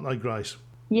 can't they, Grace?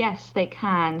 Yes, they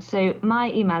can. So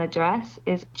my email address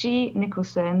is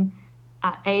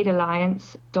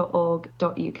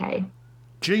gnicholson@aidalliance.org.uk.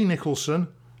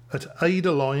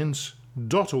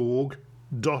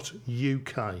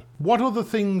 gnicholson@aidalliance.org.uk. What other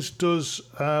things does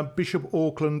Bishop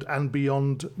Auckland and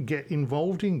beyond get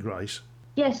involved in, Grace?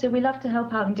 Yeah, so we love to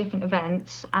help out in different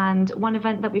events. And one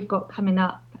event that we've got coming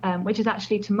up, which is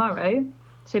actually tomorrow,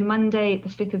 so Monday the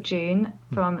 5th of June,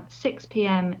 from 6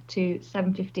 p.m. to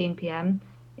 7:15 p.m.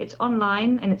 It's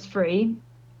online and it's free.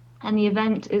 And the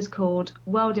event is called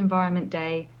World Environment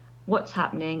Day, What's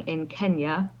Happening in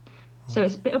Kenya. So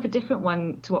it's a bit of a different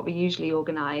one to what we usually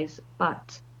organise,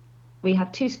 but we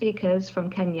have 2 speakers from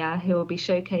Kenya who will be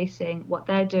showcasing what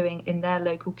they're doing in their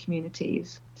local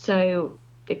communities. So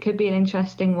it could be an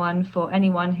interesting one for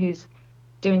anyone who's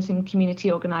doing some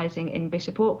community organising in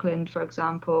Bishop Auckland, for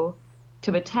example,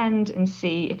 to attend and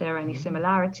see if there are any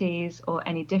similarities or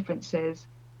any differences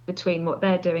between what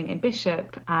they're doing in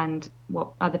Bishop and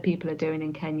what other people are doing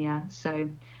in Kenya. So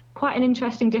quite an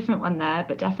interesting different one there,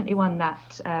 but definitely one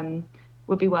that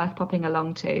would be worth popping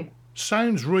along to.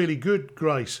 Sounds really good,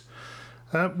 Grace.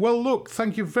 Well, look,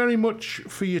 thank you very much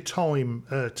for your time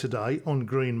today on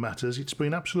Green Matters. It's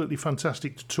been absolutely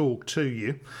fantastic to talk to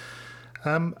you.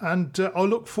 And I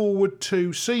look forward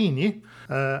to seeing you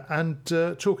and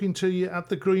talking to you at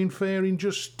the Green Fair in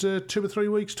just 2 or 3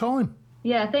 weeks' time.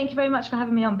 Yeah, thank you very much for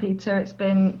having me on, Peter. It's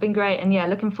been great. And yeah,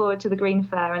 looking forward to the Green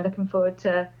Fair and looking forward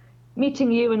to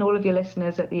meeting you and all of your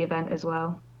listeners at the event as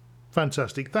well.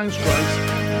 Fantastic. Thanks, Grace.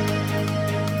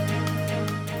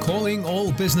 Calling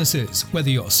all businesses. Whether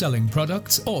you're selling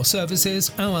products or services,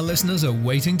 our listeners are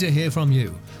waiting to hear from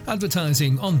you.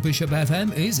 Advertising on Bishop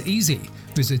FM is easy.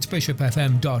 Visit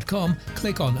bishopfm.com,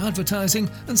 click on advertising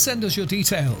and send us your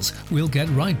details. We'll get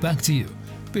right back to you.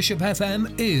 Bishop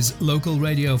FM is local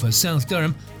radio for South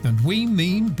Durham, and we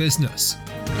mean business.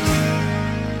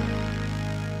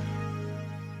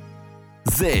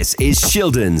 This is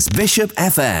Shildon's Bishop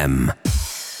FM.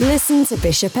 Listen to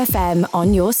Bishop FM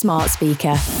on your smart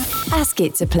speaker. Ask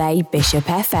it to play Bishop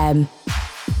FM.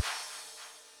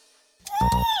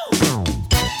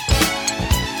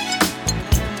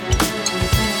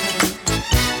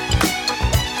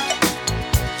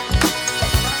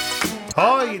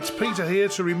 Hi, it's Peter here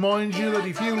to remind you that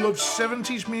if you love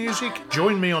 70s music,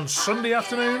 join me on Sunday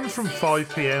afternoons from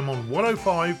 5 p.m. on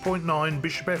 105.9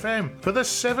 Bishop FM for the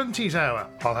 70s Hour.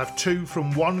 I'll have 2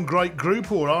 from one great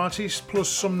group or artist, plus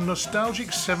some nostalgic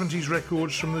 70s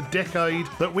records from the decade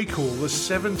that we call the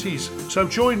 70s. So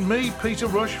join me, Peter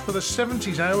Rush, for the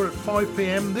 70s Hour at 5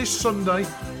 p.m. this Sunday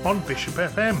on Bishop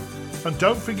FM. And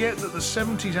don't forget that the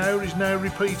 70s Hour is now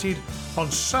repeated on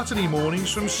Saturday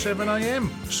mornings from 7 a.m.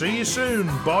 See you soon.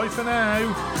 Bye for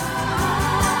now.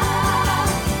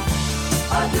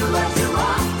 I'll do what you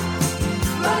want,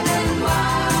 running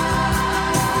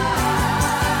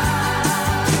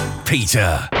wild.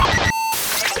 Peter.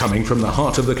 Coming from the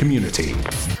heart of the community.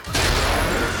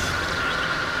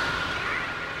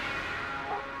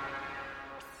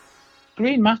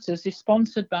 Green Matters is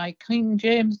sponsored by King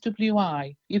James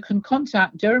WI. You can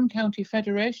contact Durham County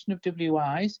Federation of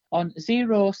WIs on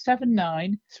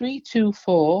 079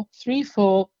 324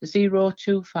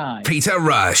 34025. Peter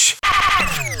Rush.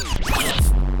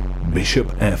 Bishop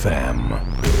FM.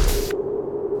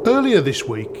 Earlier this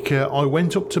week, I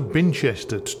went up to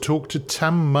Binchester to talk to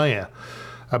Tam Mayor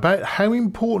about how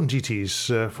important it is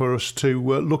for us to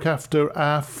look after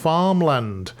our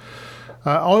farmland.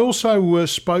 I also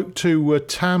spoke to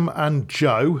Tam and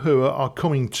Joe, who are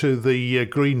coming to the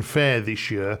Green Fair this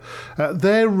year.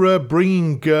 They're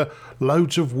bringing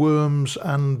loads of worms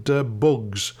and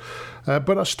bugs.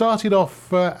 But I started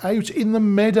off out in the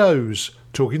meadows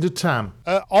talking to Tam.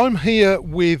 I'm here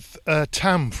with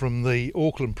Tam from the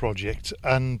Auckland project,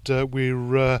 and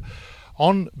we're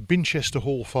on Binchester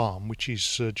Hall Farm, which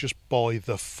is just by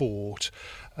the fort.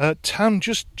 Tam,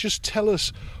 just tell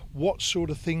us what sort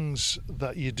of things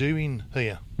that you're doing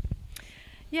here.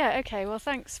 Yeah, okay, well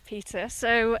thanks Peter.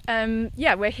 So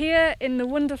we're here in the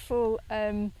wonderful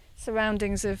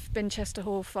surroundings of Binchester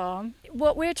Hall Farm.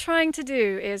 What we're trying to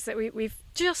do is that we've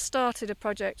just started a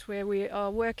project where we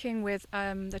are working with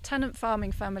the tenant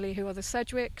farming family, who are the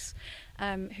Sedgwicks,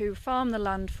 who farm the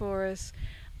land for us,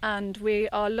 and we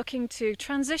are looking to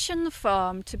transition the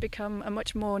farm to become a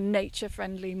much more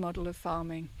nature-friendly model of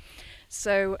farming.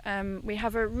 So we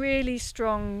have a really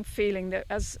strong feeling that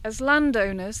as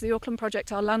landowners, the Auckland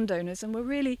Project are landowners, and we're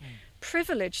really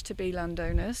privileged to be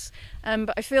landowners,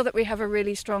 but I feel that we have a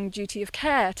really strong duty of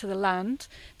care to the land,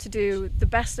 to do the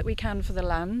best that we can for the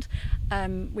land.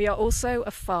 We are also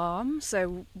a farm,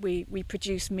 so we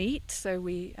produce meat, so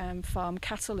we farm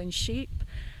cattle and sheep.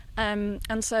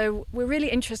 And so we're really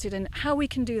interested in how we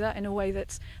can do that in a way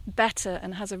that's better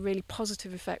and has a really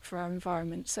positive effect for our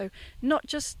environment. So not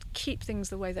just keep things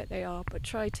the way that they are, but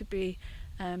try to be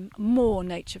more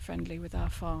nature friendly with our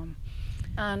farm.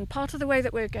 And part of the way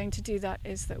that we're going to do that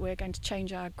is that we're going to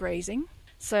change our grazing.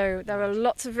 So there are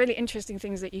lots of really interesting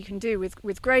things that you can do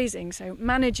with grazing. So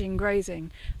managing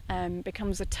grazing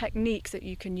becomes a technique that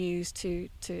you can use to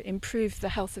improve the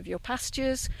health of your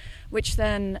pastures, which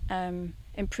then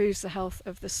improves the health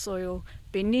of the soil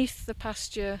beneath the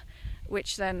pasture,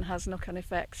 which then has knock-on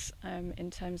effects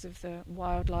in terms of the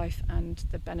wildlife and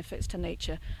the benefits to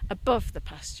nature above the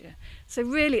pasture. So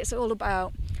really it's all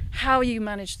about how you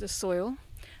manage the soil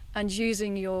and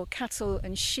using your cattle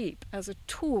and sheep as a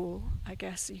tool, I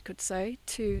guess you could say,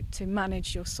 to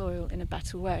manage your soil in a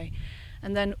better way.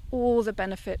 And then all the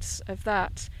benefits of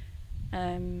that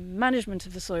management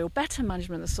of the soil, better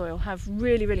management of the soil, have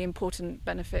really, really important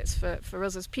benefits for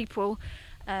us as people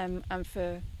and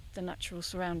for the natural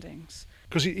surroundings.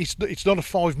 Because it's not a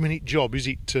 5-minute job, is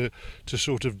it, to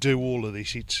sort of do all of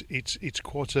this? It's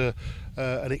quite an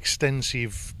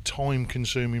extensive,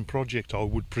 time-consuming project, I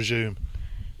would presume.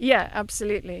 Yeah,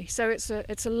 absolutely. So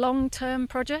it's a long-term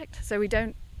project. So we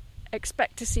don't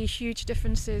expect to see huge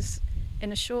differences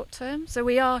in a short term. So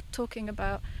we are talking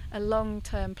about a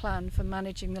long-term plan for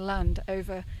managing the land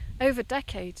over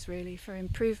decades, really, for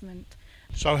improvement.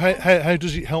 So how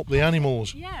does it help the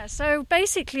animals? Yeah, so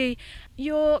basically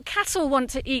your cattle want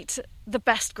to eat the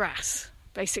best grass,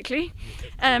 basically.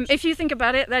 If you think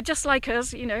about it, they're just like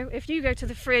us. You know, if you go to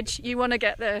the fridge, you want to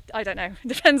get the, I don't know,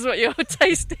 depends what your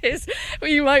taste is, but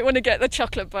you might want to get the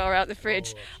chocolate bar out the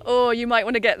fridge, or you might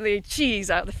want to get the cheese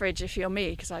out the fridge if you're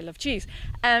me, because I love cheese.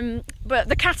 But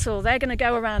the cattle, they're going to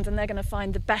go around and they're going to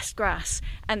find the best grass,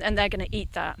 and they're going to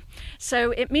eat that.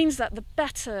 So it means that the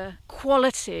better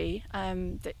quality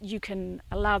that you can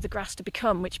allow the grass to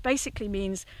become, which basically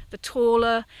means the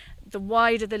taller, the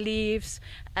wider the leaves,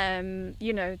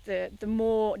 the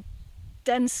more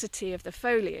density of the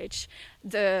foliage,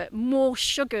 the more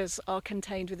sugars are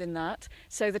contained within that.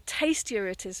 So the tastier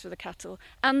it is for the cattle,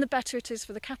 and the better it is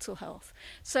for the cattle health.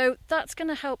 So that's going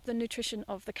to help the nutrition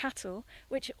of the cattle,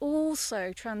 which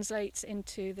also translates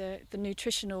into the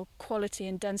nutritional quality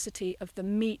and density of the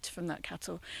meat from that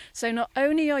cattle. So not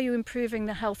only are you improving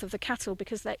the health of the cattle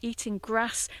because they're eating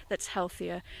grass that's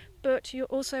healthier, but you're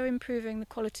also improving the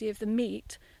quality of the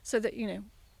meat so that,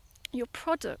 your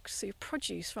products, your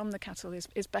produce from the cattle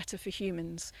is better for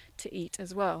humans to eat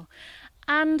as well.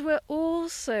 And we're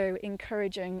also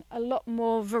encouraging a lot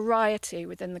more variety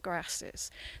within the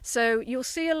grasses. So you'll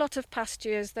see a lot of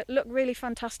pastures that look really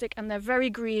fantastic and they're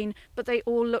very green, but they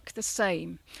all look the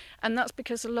same. And that's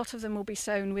because a lot of them will be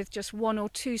sown with just 1 or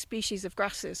 2 species of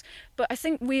grasses. But I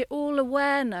think we're all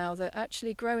aware now that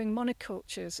actually growing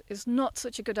monocultures is not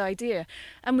such a good idea.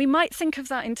 And we might think of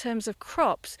that in terms of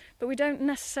crops, but we don't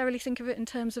necessarily think of it in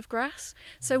terms of grass.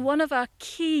 So one of our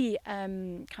key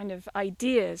kind of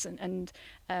ideas and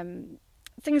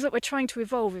things that we're trying to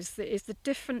evolve is the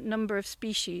different number of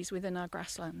species within our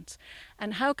grasslands,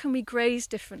 and how can we graze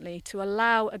differently to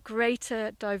allow a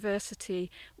greater diversity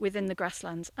within the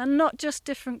grasslands, and not just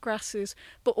different grasses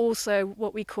but also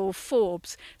what we call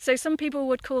forbs. So some people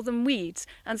would call them weeds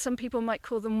and some people might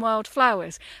call them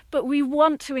wildflowers, but we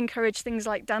want to encourage things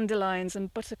like dandelions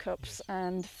and buttercups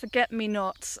and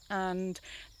forget-me-nots and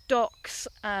docks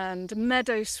and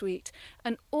meadowsweet,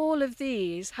 and all of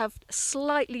these have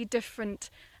slightly different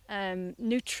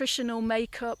nutritional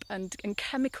makeup and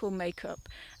chemical makeup,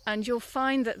 and you'll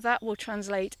find that will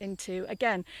translate into,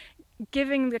 again,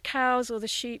 giving the cows or the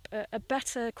sheep a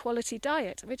better quality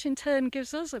diet, which in turn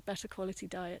gives us a better quality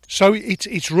diet. So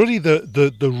it's really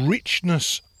the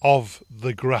richness of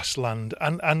the grassland,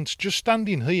 and just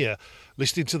standing here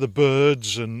listening to the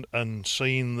birds and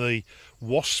seeing the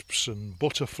wasps and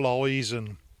butterflies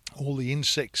and all the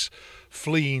insects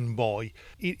fleeing by,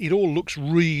 it all looks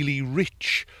really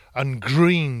rich and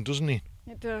green, doesn't it?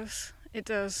 It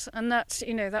does, and that's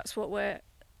what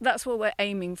we're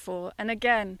aiming for. And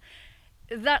again,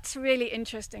 that's really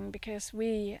interesting because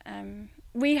we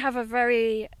have a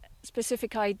very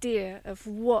specific idea of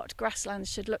what grasslands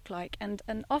should look like, and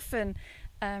often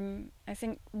I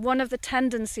think one of the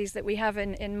tendencies that we have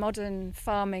in modern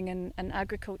farming and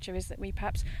agriculture is that we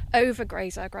perhaps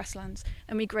overgraze our grasslands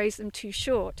and we graze them too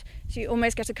short. So you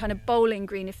almost get a kind of bowling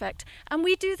green effect. And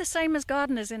we do the same as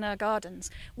gardeners in our gardens.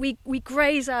 We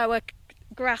graze our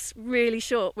grass really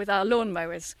short with our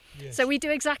lawnmowers. Yes. So we do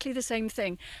exactly the same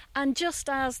thing. And just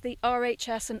as the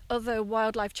RHS and other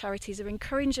wildlife charities are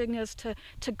encouraging us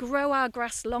to grow our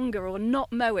grass longer or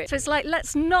not mow it. So it's like,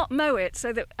 let's not mow it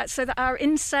so that our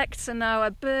insects and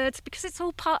our birds, because it's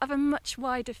all part of a much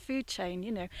wider food chain,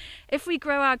 you know. If we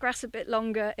grow our grass a bit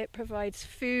longer, it provides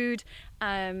food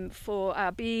for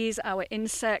our bees, our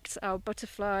insects, our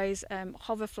butterflies,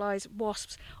 hoverflies,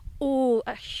 wasps, all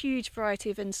a huge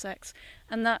variety of insects,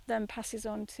 and that then passes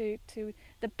on to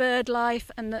the bird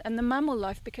life and the mammal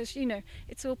life, because, you know,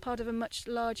 it's all part of a much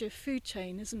larger food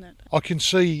chain, isn't it? I can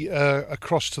see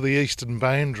across to the eastern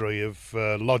boundary of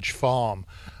Lodge Farm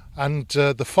and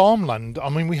the farmland. I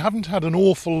mean, we haven't had an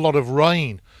awful lot of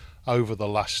rain over the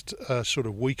last sort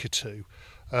of week or two,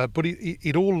 but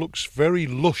it all looks very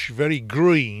lush, very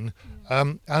green.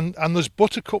 And there's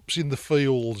buttercups in the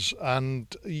fields,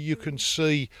 and you can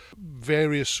see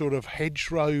various sort of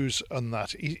hedgerows and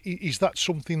that. Is that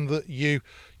something that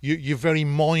you're very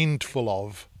mindful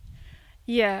of?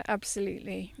 Yeah,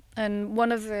 absolutely. And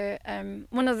one of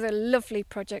the lovely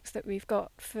projects that we've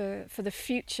got for the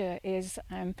future is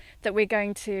that we're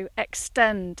going to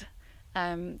extend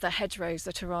the hedgerows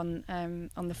that are on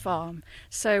the farm.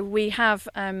 So we have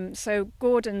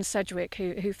Gordon Sedgwick,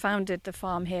 who founded the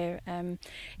farm here.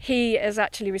 He is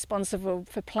actually responsible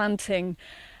for planting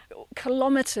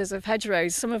kilometres of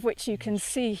hedgerows, some of which you can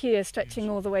see here stretching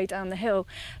all the way down the hill.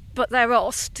 But there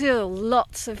are still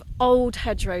lots of old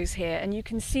hedgerows here, and you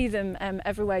can see them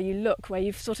everywhere you look, where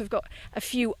you've sort of got a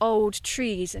few old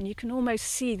trees, and you can almost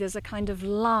see there's a kind of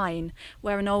line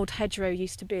where an old hedgerow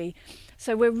used to be.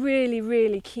 So we're really,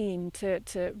 really keen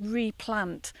to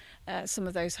replant some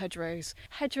of those hedgerows.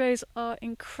 Hedgerows are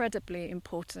incredibly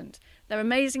important. They're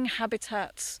amazing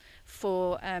habitats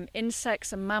for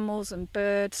insects and mammals and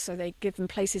birds, so they give them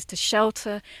places to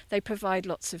shelter. They provide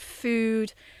lots of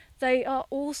food. They are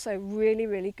also really,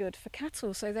 really good for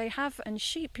cattle. So they have, and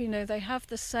sheep, you know, they have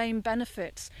the same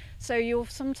benefits. So you'll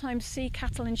sometimes see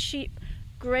cattle and sheep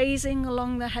grazing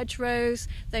along the hedgerows.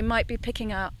 They might be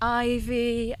picking out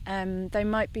ivy, they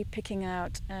might be picking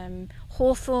out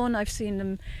hawthorn. I've seen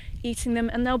them eating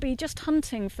them, and they'll be just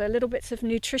hunting for little bits of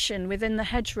nutrition within the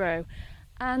hedgerow.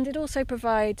 And it also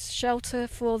provides shelter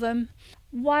for them.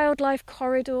 Wildlife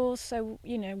corridors, so,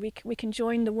 you know, we can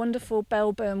join the wonderful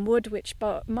Belburn Wood, which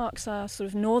marks our sort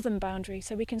of northern boundary,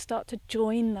 so we can start to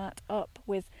join that up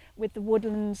with the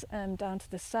woodlands down to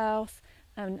the south.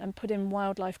 And put in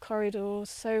wildlife corridors.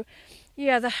 So,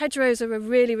 yeah, the hedgerows are a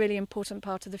really, really important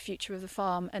part of the future of the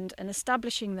farm, and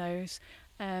establishing those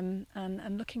and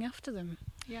looking after them.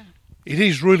 Yeah. It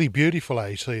is really beautiful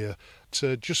out here.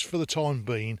 Just for the time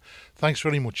being, thanks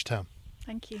very much, Tam.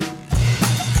 Thank you.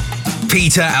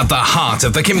 Peter at the heart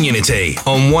of the community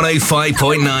on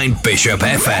 105.9 Bishop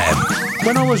FM.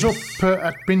 When I was up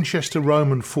at Binchester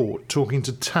Roman Fort talking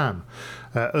to Tam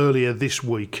earlier this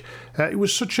week, it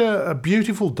was such a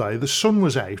beautiful day. The sun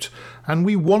was out, and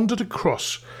we wandered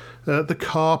across the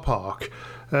car park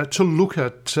to look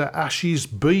at Ash's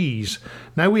bees.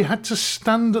 Now, we had to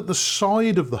stand at the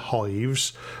side of the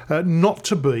hives, not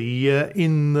to be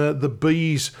in the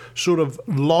bees' sort of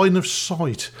line of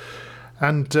sight.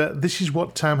 And this is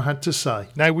what Tam had to say.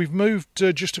 Now, we've moved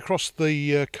just across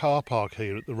the car park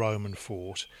here at the Roman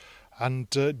Fort, and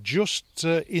just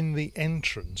in the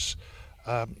entrance,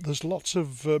 there's lots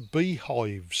of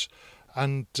beehives,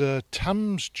 and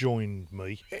Tam's joined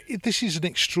me. This is an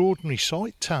extraordinary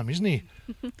sight, Tam, isn't it?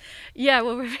 Yeah,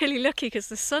 well, we're really lucky because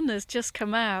the sun has just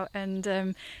come out,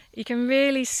 and you can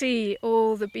really see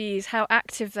all the bees, how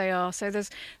active they are. So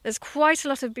there's quite a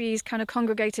lot of bees kind of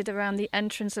congregated around the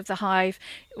entrance of the hive.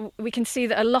 We can see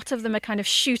that a lot of them are kind of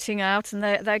shooting out, and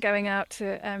they're going out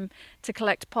to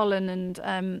collect pollen,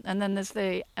 and then there's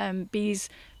the bees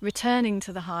returning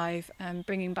to the hive and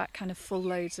bringing back kind of full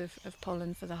loads of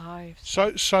pollen for the hive.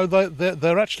 So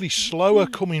they're actually slower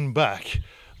coming back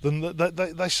than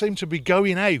they seem to be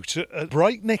going out at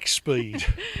breakneck speed.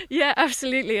 Yeah,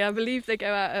 absolutely. I believe they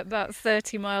go out at about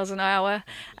 30 miles an hour,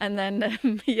 and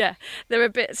then they're a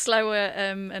bit slower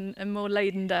and more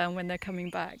laden down when they're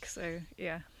coming back. So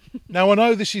yeah. Now, I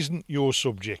know this isn't your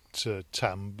subject,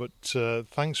 Tam, but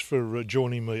thanks for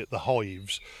joining me at the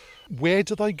hives. Where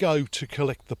do they go to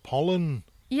collect the pollen,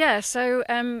 Yeah, so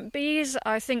bees,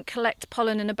 I think, collect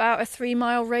pollen in about a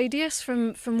 3-mile radius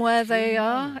from where they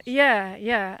are.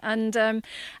 Yeah, and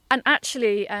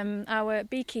actually, our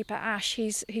beekeeper Ash,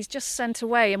 he's just sent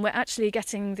away, and we're actually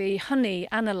getting the honey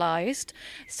analysed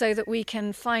so that we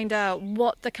can find out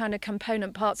what the kind of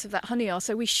component parts of that honey are.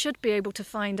 So we should be able to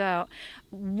find out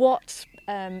what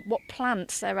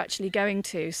plants they're actually going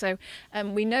to. So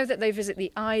we know that they visit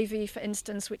the ivy, for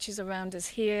instance, which is around us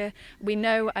here. We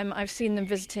know I've seen them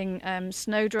visiting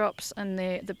snowdrops and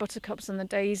the buttercups and the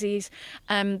daisies.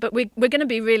 But we're going to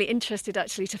be really interested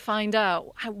actually to find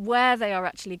out where they are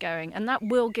actually going, and that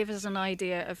will give us an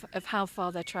idea of how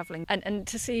far they're travelling, and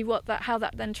to see how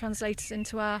that then translates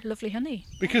into our lovely honey.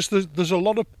 Because there's a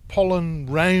lot of pollen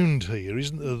round here,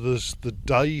 isn't there? There's the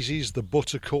daisies, the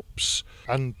buttercups,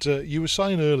 and you were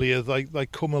saying earlier they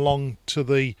come along to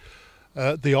the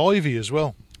ivy as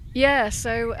well. Yeah,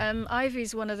 so ivy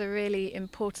is one of the really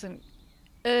important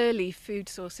early food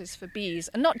sources for bees,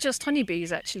 and not just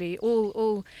honeybees actually,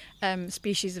 all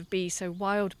species of bees, so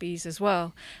wild bees as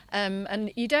well.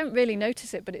 And you don't really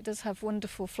notice it, but it does have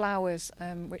wonderful flowers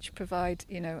which provide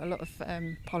a lot of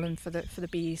pollen for the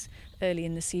bees early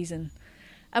in the season.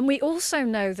 And we also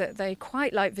know that they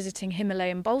quite like visiting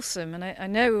Himalayan balsam, and I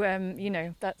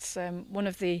know that's one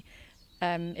of the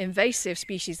invasive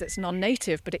species that's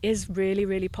non-native, but it is really,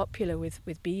 really popular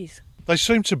with bees. They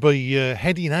seem to be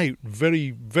heading out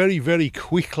very, very, very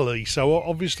quickly. So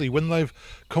obviously, when they've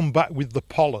come back with the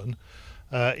pollen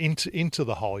into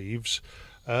the hives,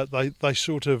 they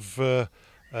sort of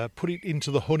put it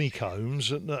into the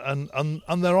honeycombs,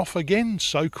 and they're off again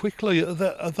so quickly.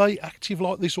 Are they active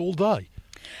like this all day?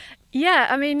 Yeah,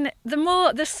 I mean,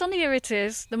 the sunnier it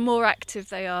is, the more active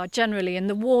they are generally, and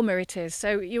the warmer it is.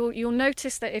 So you'll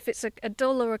notice that if it's a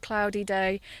dull or a cloudy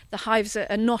day, the hives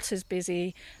are not as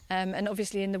busy, and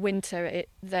obviously in the winter,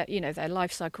 their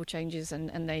life cycle changes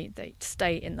and they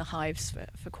stay in the hives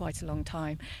for quite a long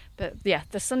time. But yeah,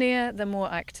 the sunnier, the more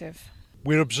active.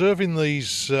 We're observing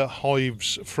these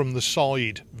hives from the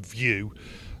side view,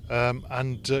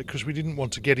 and because we didn't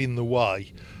want to get in the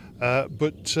way.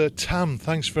 But Tam,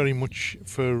 thanks very much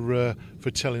for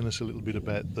telling us a little bit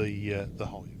about the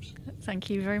hives. Thank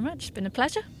you very much. It's been a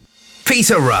pleasure.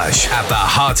 Peter Rush at the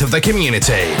heart of the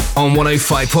community on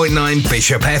 105.9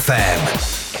 Bishop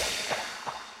FM.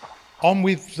 I'm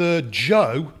with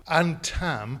Joe and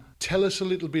Tam. Tell us a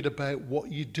little bit about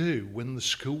what you do when the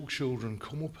school children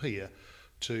come up here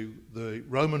to the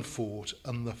Roman fort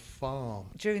and the farm.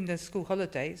 During the school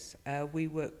holidays, we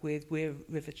work with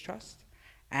Regenerative Trust.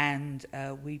 And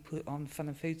we put on fun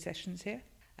and food sessions here,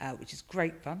 which is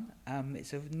great fun.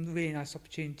 It's a really nice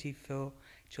opportunity for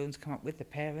children to come up with their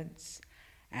parents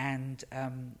and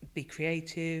be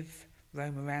creative,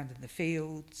 roam around in the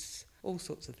fields, all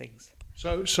sorts of things.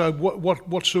 So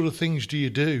what sort of things do you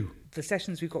do? The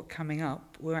sessions we've got coming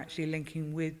up, we're actually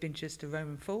linking with Binchester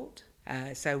Roman Fort.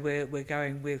 So we're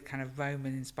going with kind of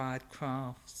Roman-inspired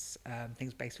crafts,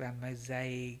 things based around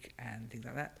mosaic and things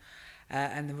like that.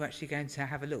 And then we're actually going to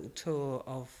have a little tour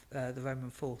of the Roman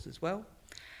fort as well.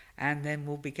 And then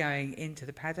we'll be going into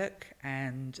the paddock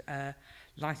and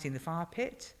lighting the fire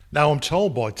pit. Now, I'm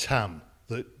told by Tam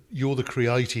that you're the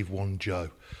creative one, Joe.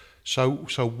 So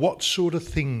what sort of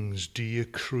things do you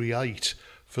create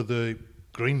for the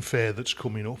Green Fair that's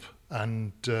coming up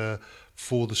and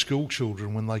for the school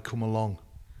children when they come along?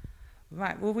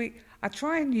 Right, well, I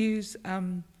try and use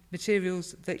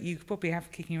materials that you probably have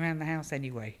kicking around the house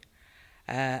anyway.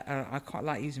 I quite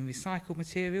like using recycled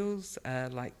materials,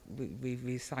 like we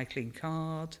recycling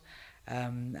card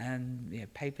and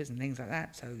papers and things like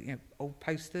that. So old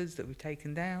posters that we've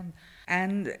taken down,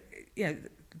 and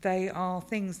they are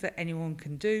things that anyone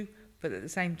can do, but at the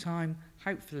same time,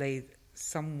 hopefully,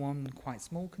 someone quite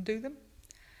small can do them.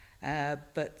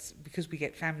 But because we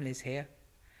get families here,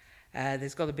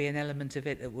 there's got to be an element of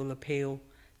it that will appeal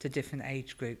to different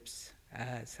age groups.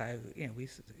 So we,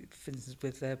 for instance,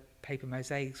 with the paper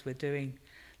mosaics we're doing,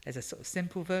 there's a sort of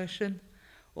simple version,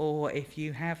 or if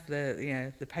you have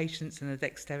the patience and the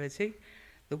dexterity,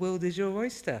 the world is your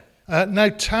oyster. Now,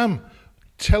 Tam,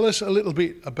 tell us a little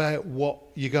bit about what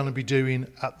you're going to be doing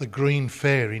at the Green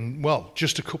Fair in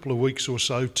just a couple of weeks or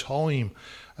so time.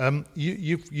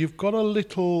 You've got a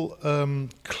little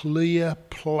clear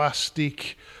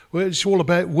plastic. Well, it's all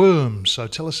about worms. So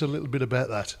tell us a little bit about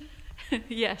that.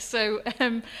 Yeah, so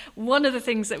one of the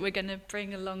things that we're going to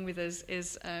bring along with us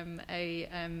is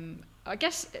I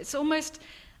guess it's almost,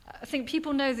 I think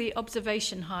people know the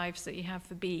observation hives that you have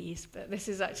for bees, but this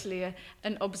is actually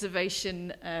an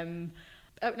observation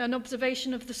an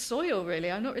observation of the soil,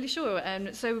 really. I'm not really sure.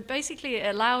 So basically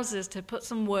it allows us to put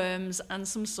some worms and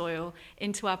some soil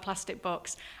into our plastic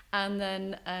box, and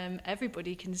then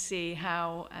everybody can see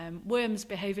how worms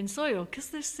behave in soil, because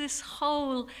there's this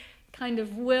whole kind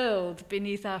of world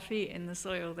beneath our feet in the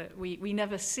soil that we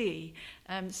never see.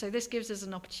 So this gives us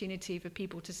an opportunity for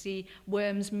people to see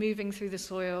worms moving through the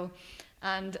soil.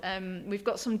 And we've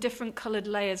got some different coloured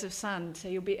layers of sand, so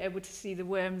you'll be able to see the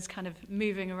worms kind of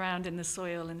moving around in the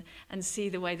soil and see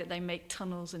the way that they make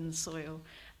tunnels in the soil.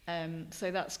 So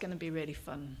that's going to be really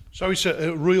fun. So it's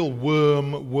a real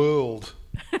worm world.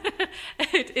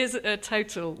 It is a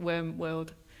total worm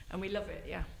world, and we love it,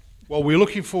 yeah. Well, we're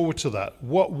looking forward to that.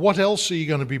 What else are you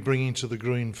going to be bringing to the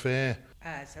Green Fair?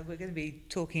 So we're going to be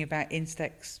talking about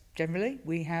insects generally.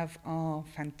 We have our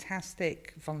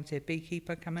fantastic volunteer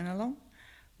beekeeper coming along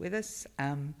with us.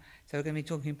 So we're going to be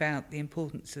talking about the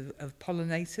importance of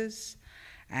pollinators,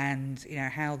 and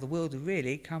how the world will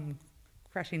really come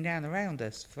crashing down around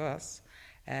us for us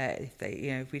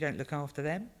if we don't look after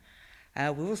them.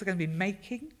 We're also going to be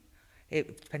making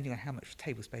it, depending on how much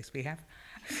table space we have.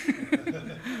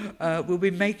 We'll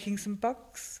be making some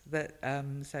bugs that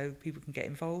so people can get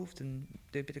involved and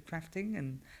do a bit of crafting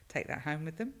and take that home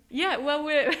with them. Yeah, well,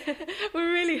 we're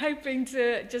really hoping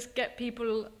to just get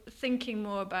people thinking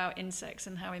more about insects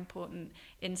and how important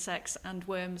insects and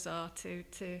worms are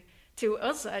to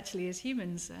us, actually, as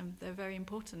humans. They're very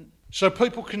important. So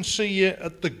people can see you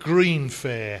at the Green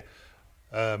Fair,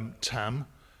 Tam.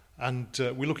 And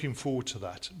we're looking forward to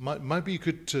that. Maybe you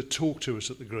could talk to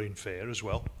us at the Green Fair as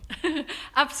well.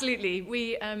 Absolutely.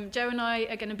 We, Joe and I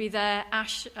are going to be there.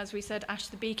 Ash, as we said, Ash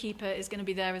the beekeeper is going to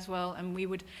be there as well. And we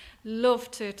would love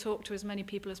to talk to as many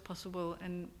people as possible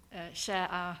and share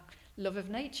our love of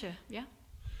nature. Yeah.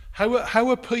 How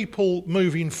are people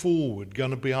moving forward going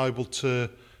to be able to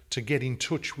get in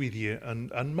touch with you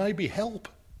and maybe help?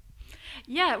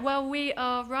 Yeah, well, we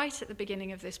are right at the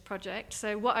beginning of this project.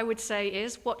 So what I would say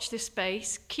is watch this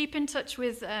space, keep in touch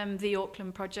with the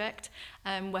Auckland project.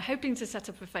 We're hoping to set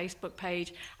up a Facebook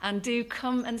page, and do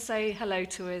come and say hello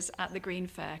to us at the Green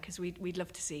Fair, because we'd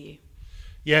love to see you.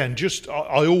 Yeah, and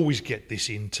I always get this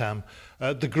in, Tam.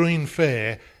 The Green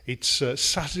Fair, it's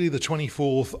Saturday the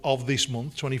 24th of this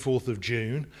month, 24th of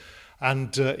June,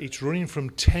 and it's running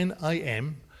from 10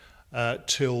 a.m.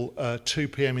 Till 2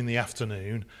 p.m. in the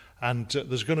afternoon. And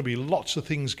there's going to be lots of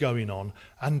things going on.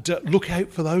 And look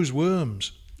out for those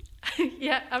worms.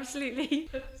 Yeah, absolutely.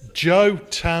 Joe,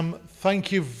 Tam,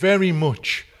 thank you very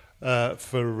much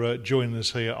for joining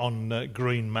us here on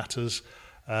Green Matters.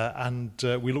 And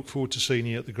we look forward to seeing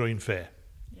you at the Green Fair.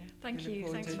 Yeah, thank you.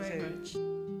 Thanks very much.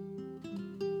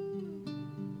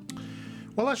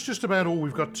 Well, that's just about all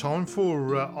we've got time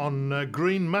for on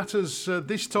Green Matters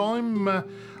this time.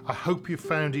 I hope you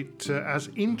found it as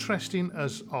interesting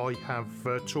as I have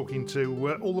talking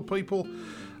to all the people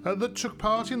that took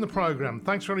part in the programme.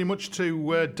 Thanks very much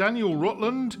to Daniel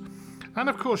Rutland and,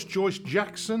 of course, Joyce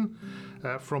Jackson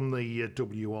from the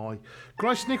WI,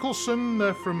 Grace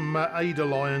Nicholson from Aid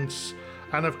Alliance,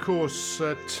 and, of course,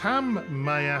 Tam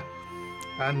Mayor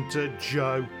and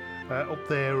Joe up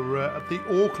there at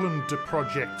the Auckland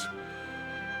project.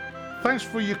 Thanks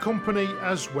for your company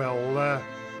as well.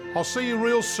 I'll see you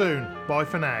real soon. Bye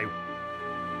for now.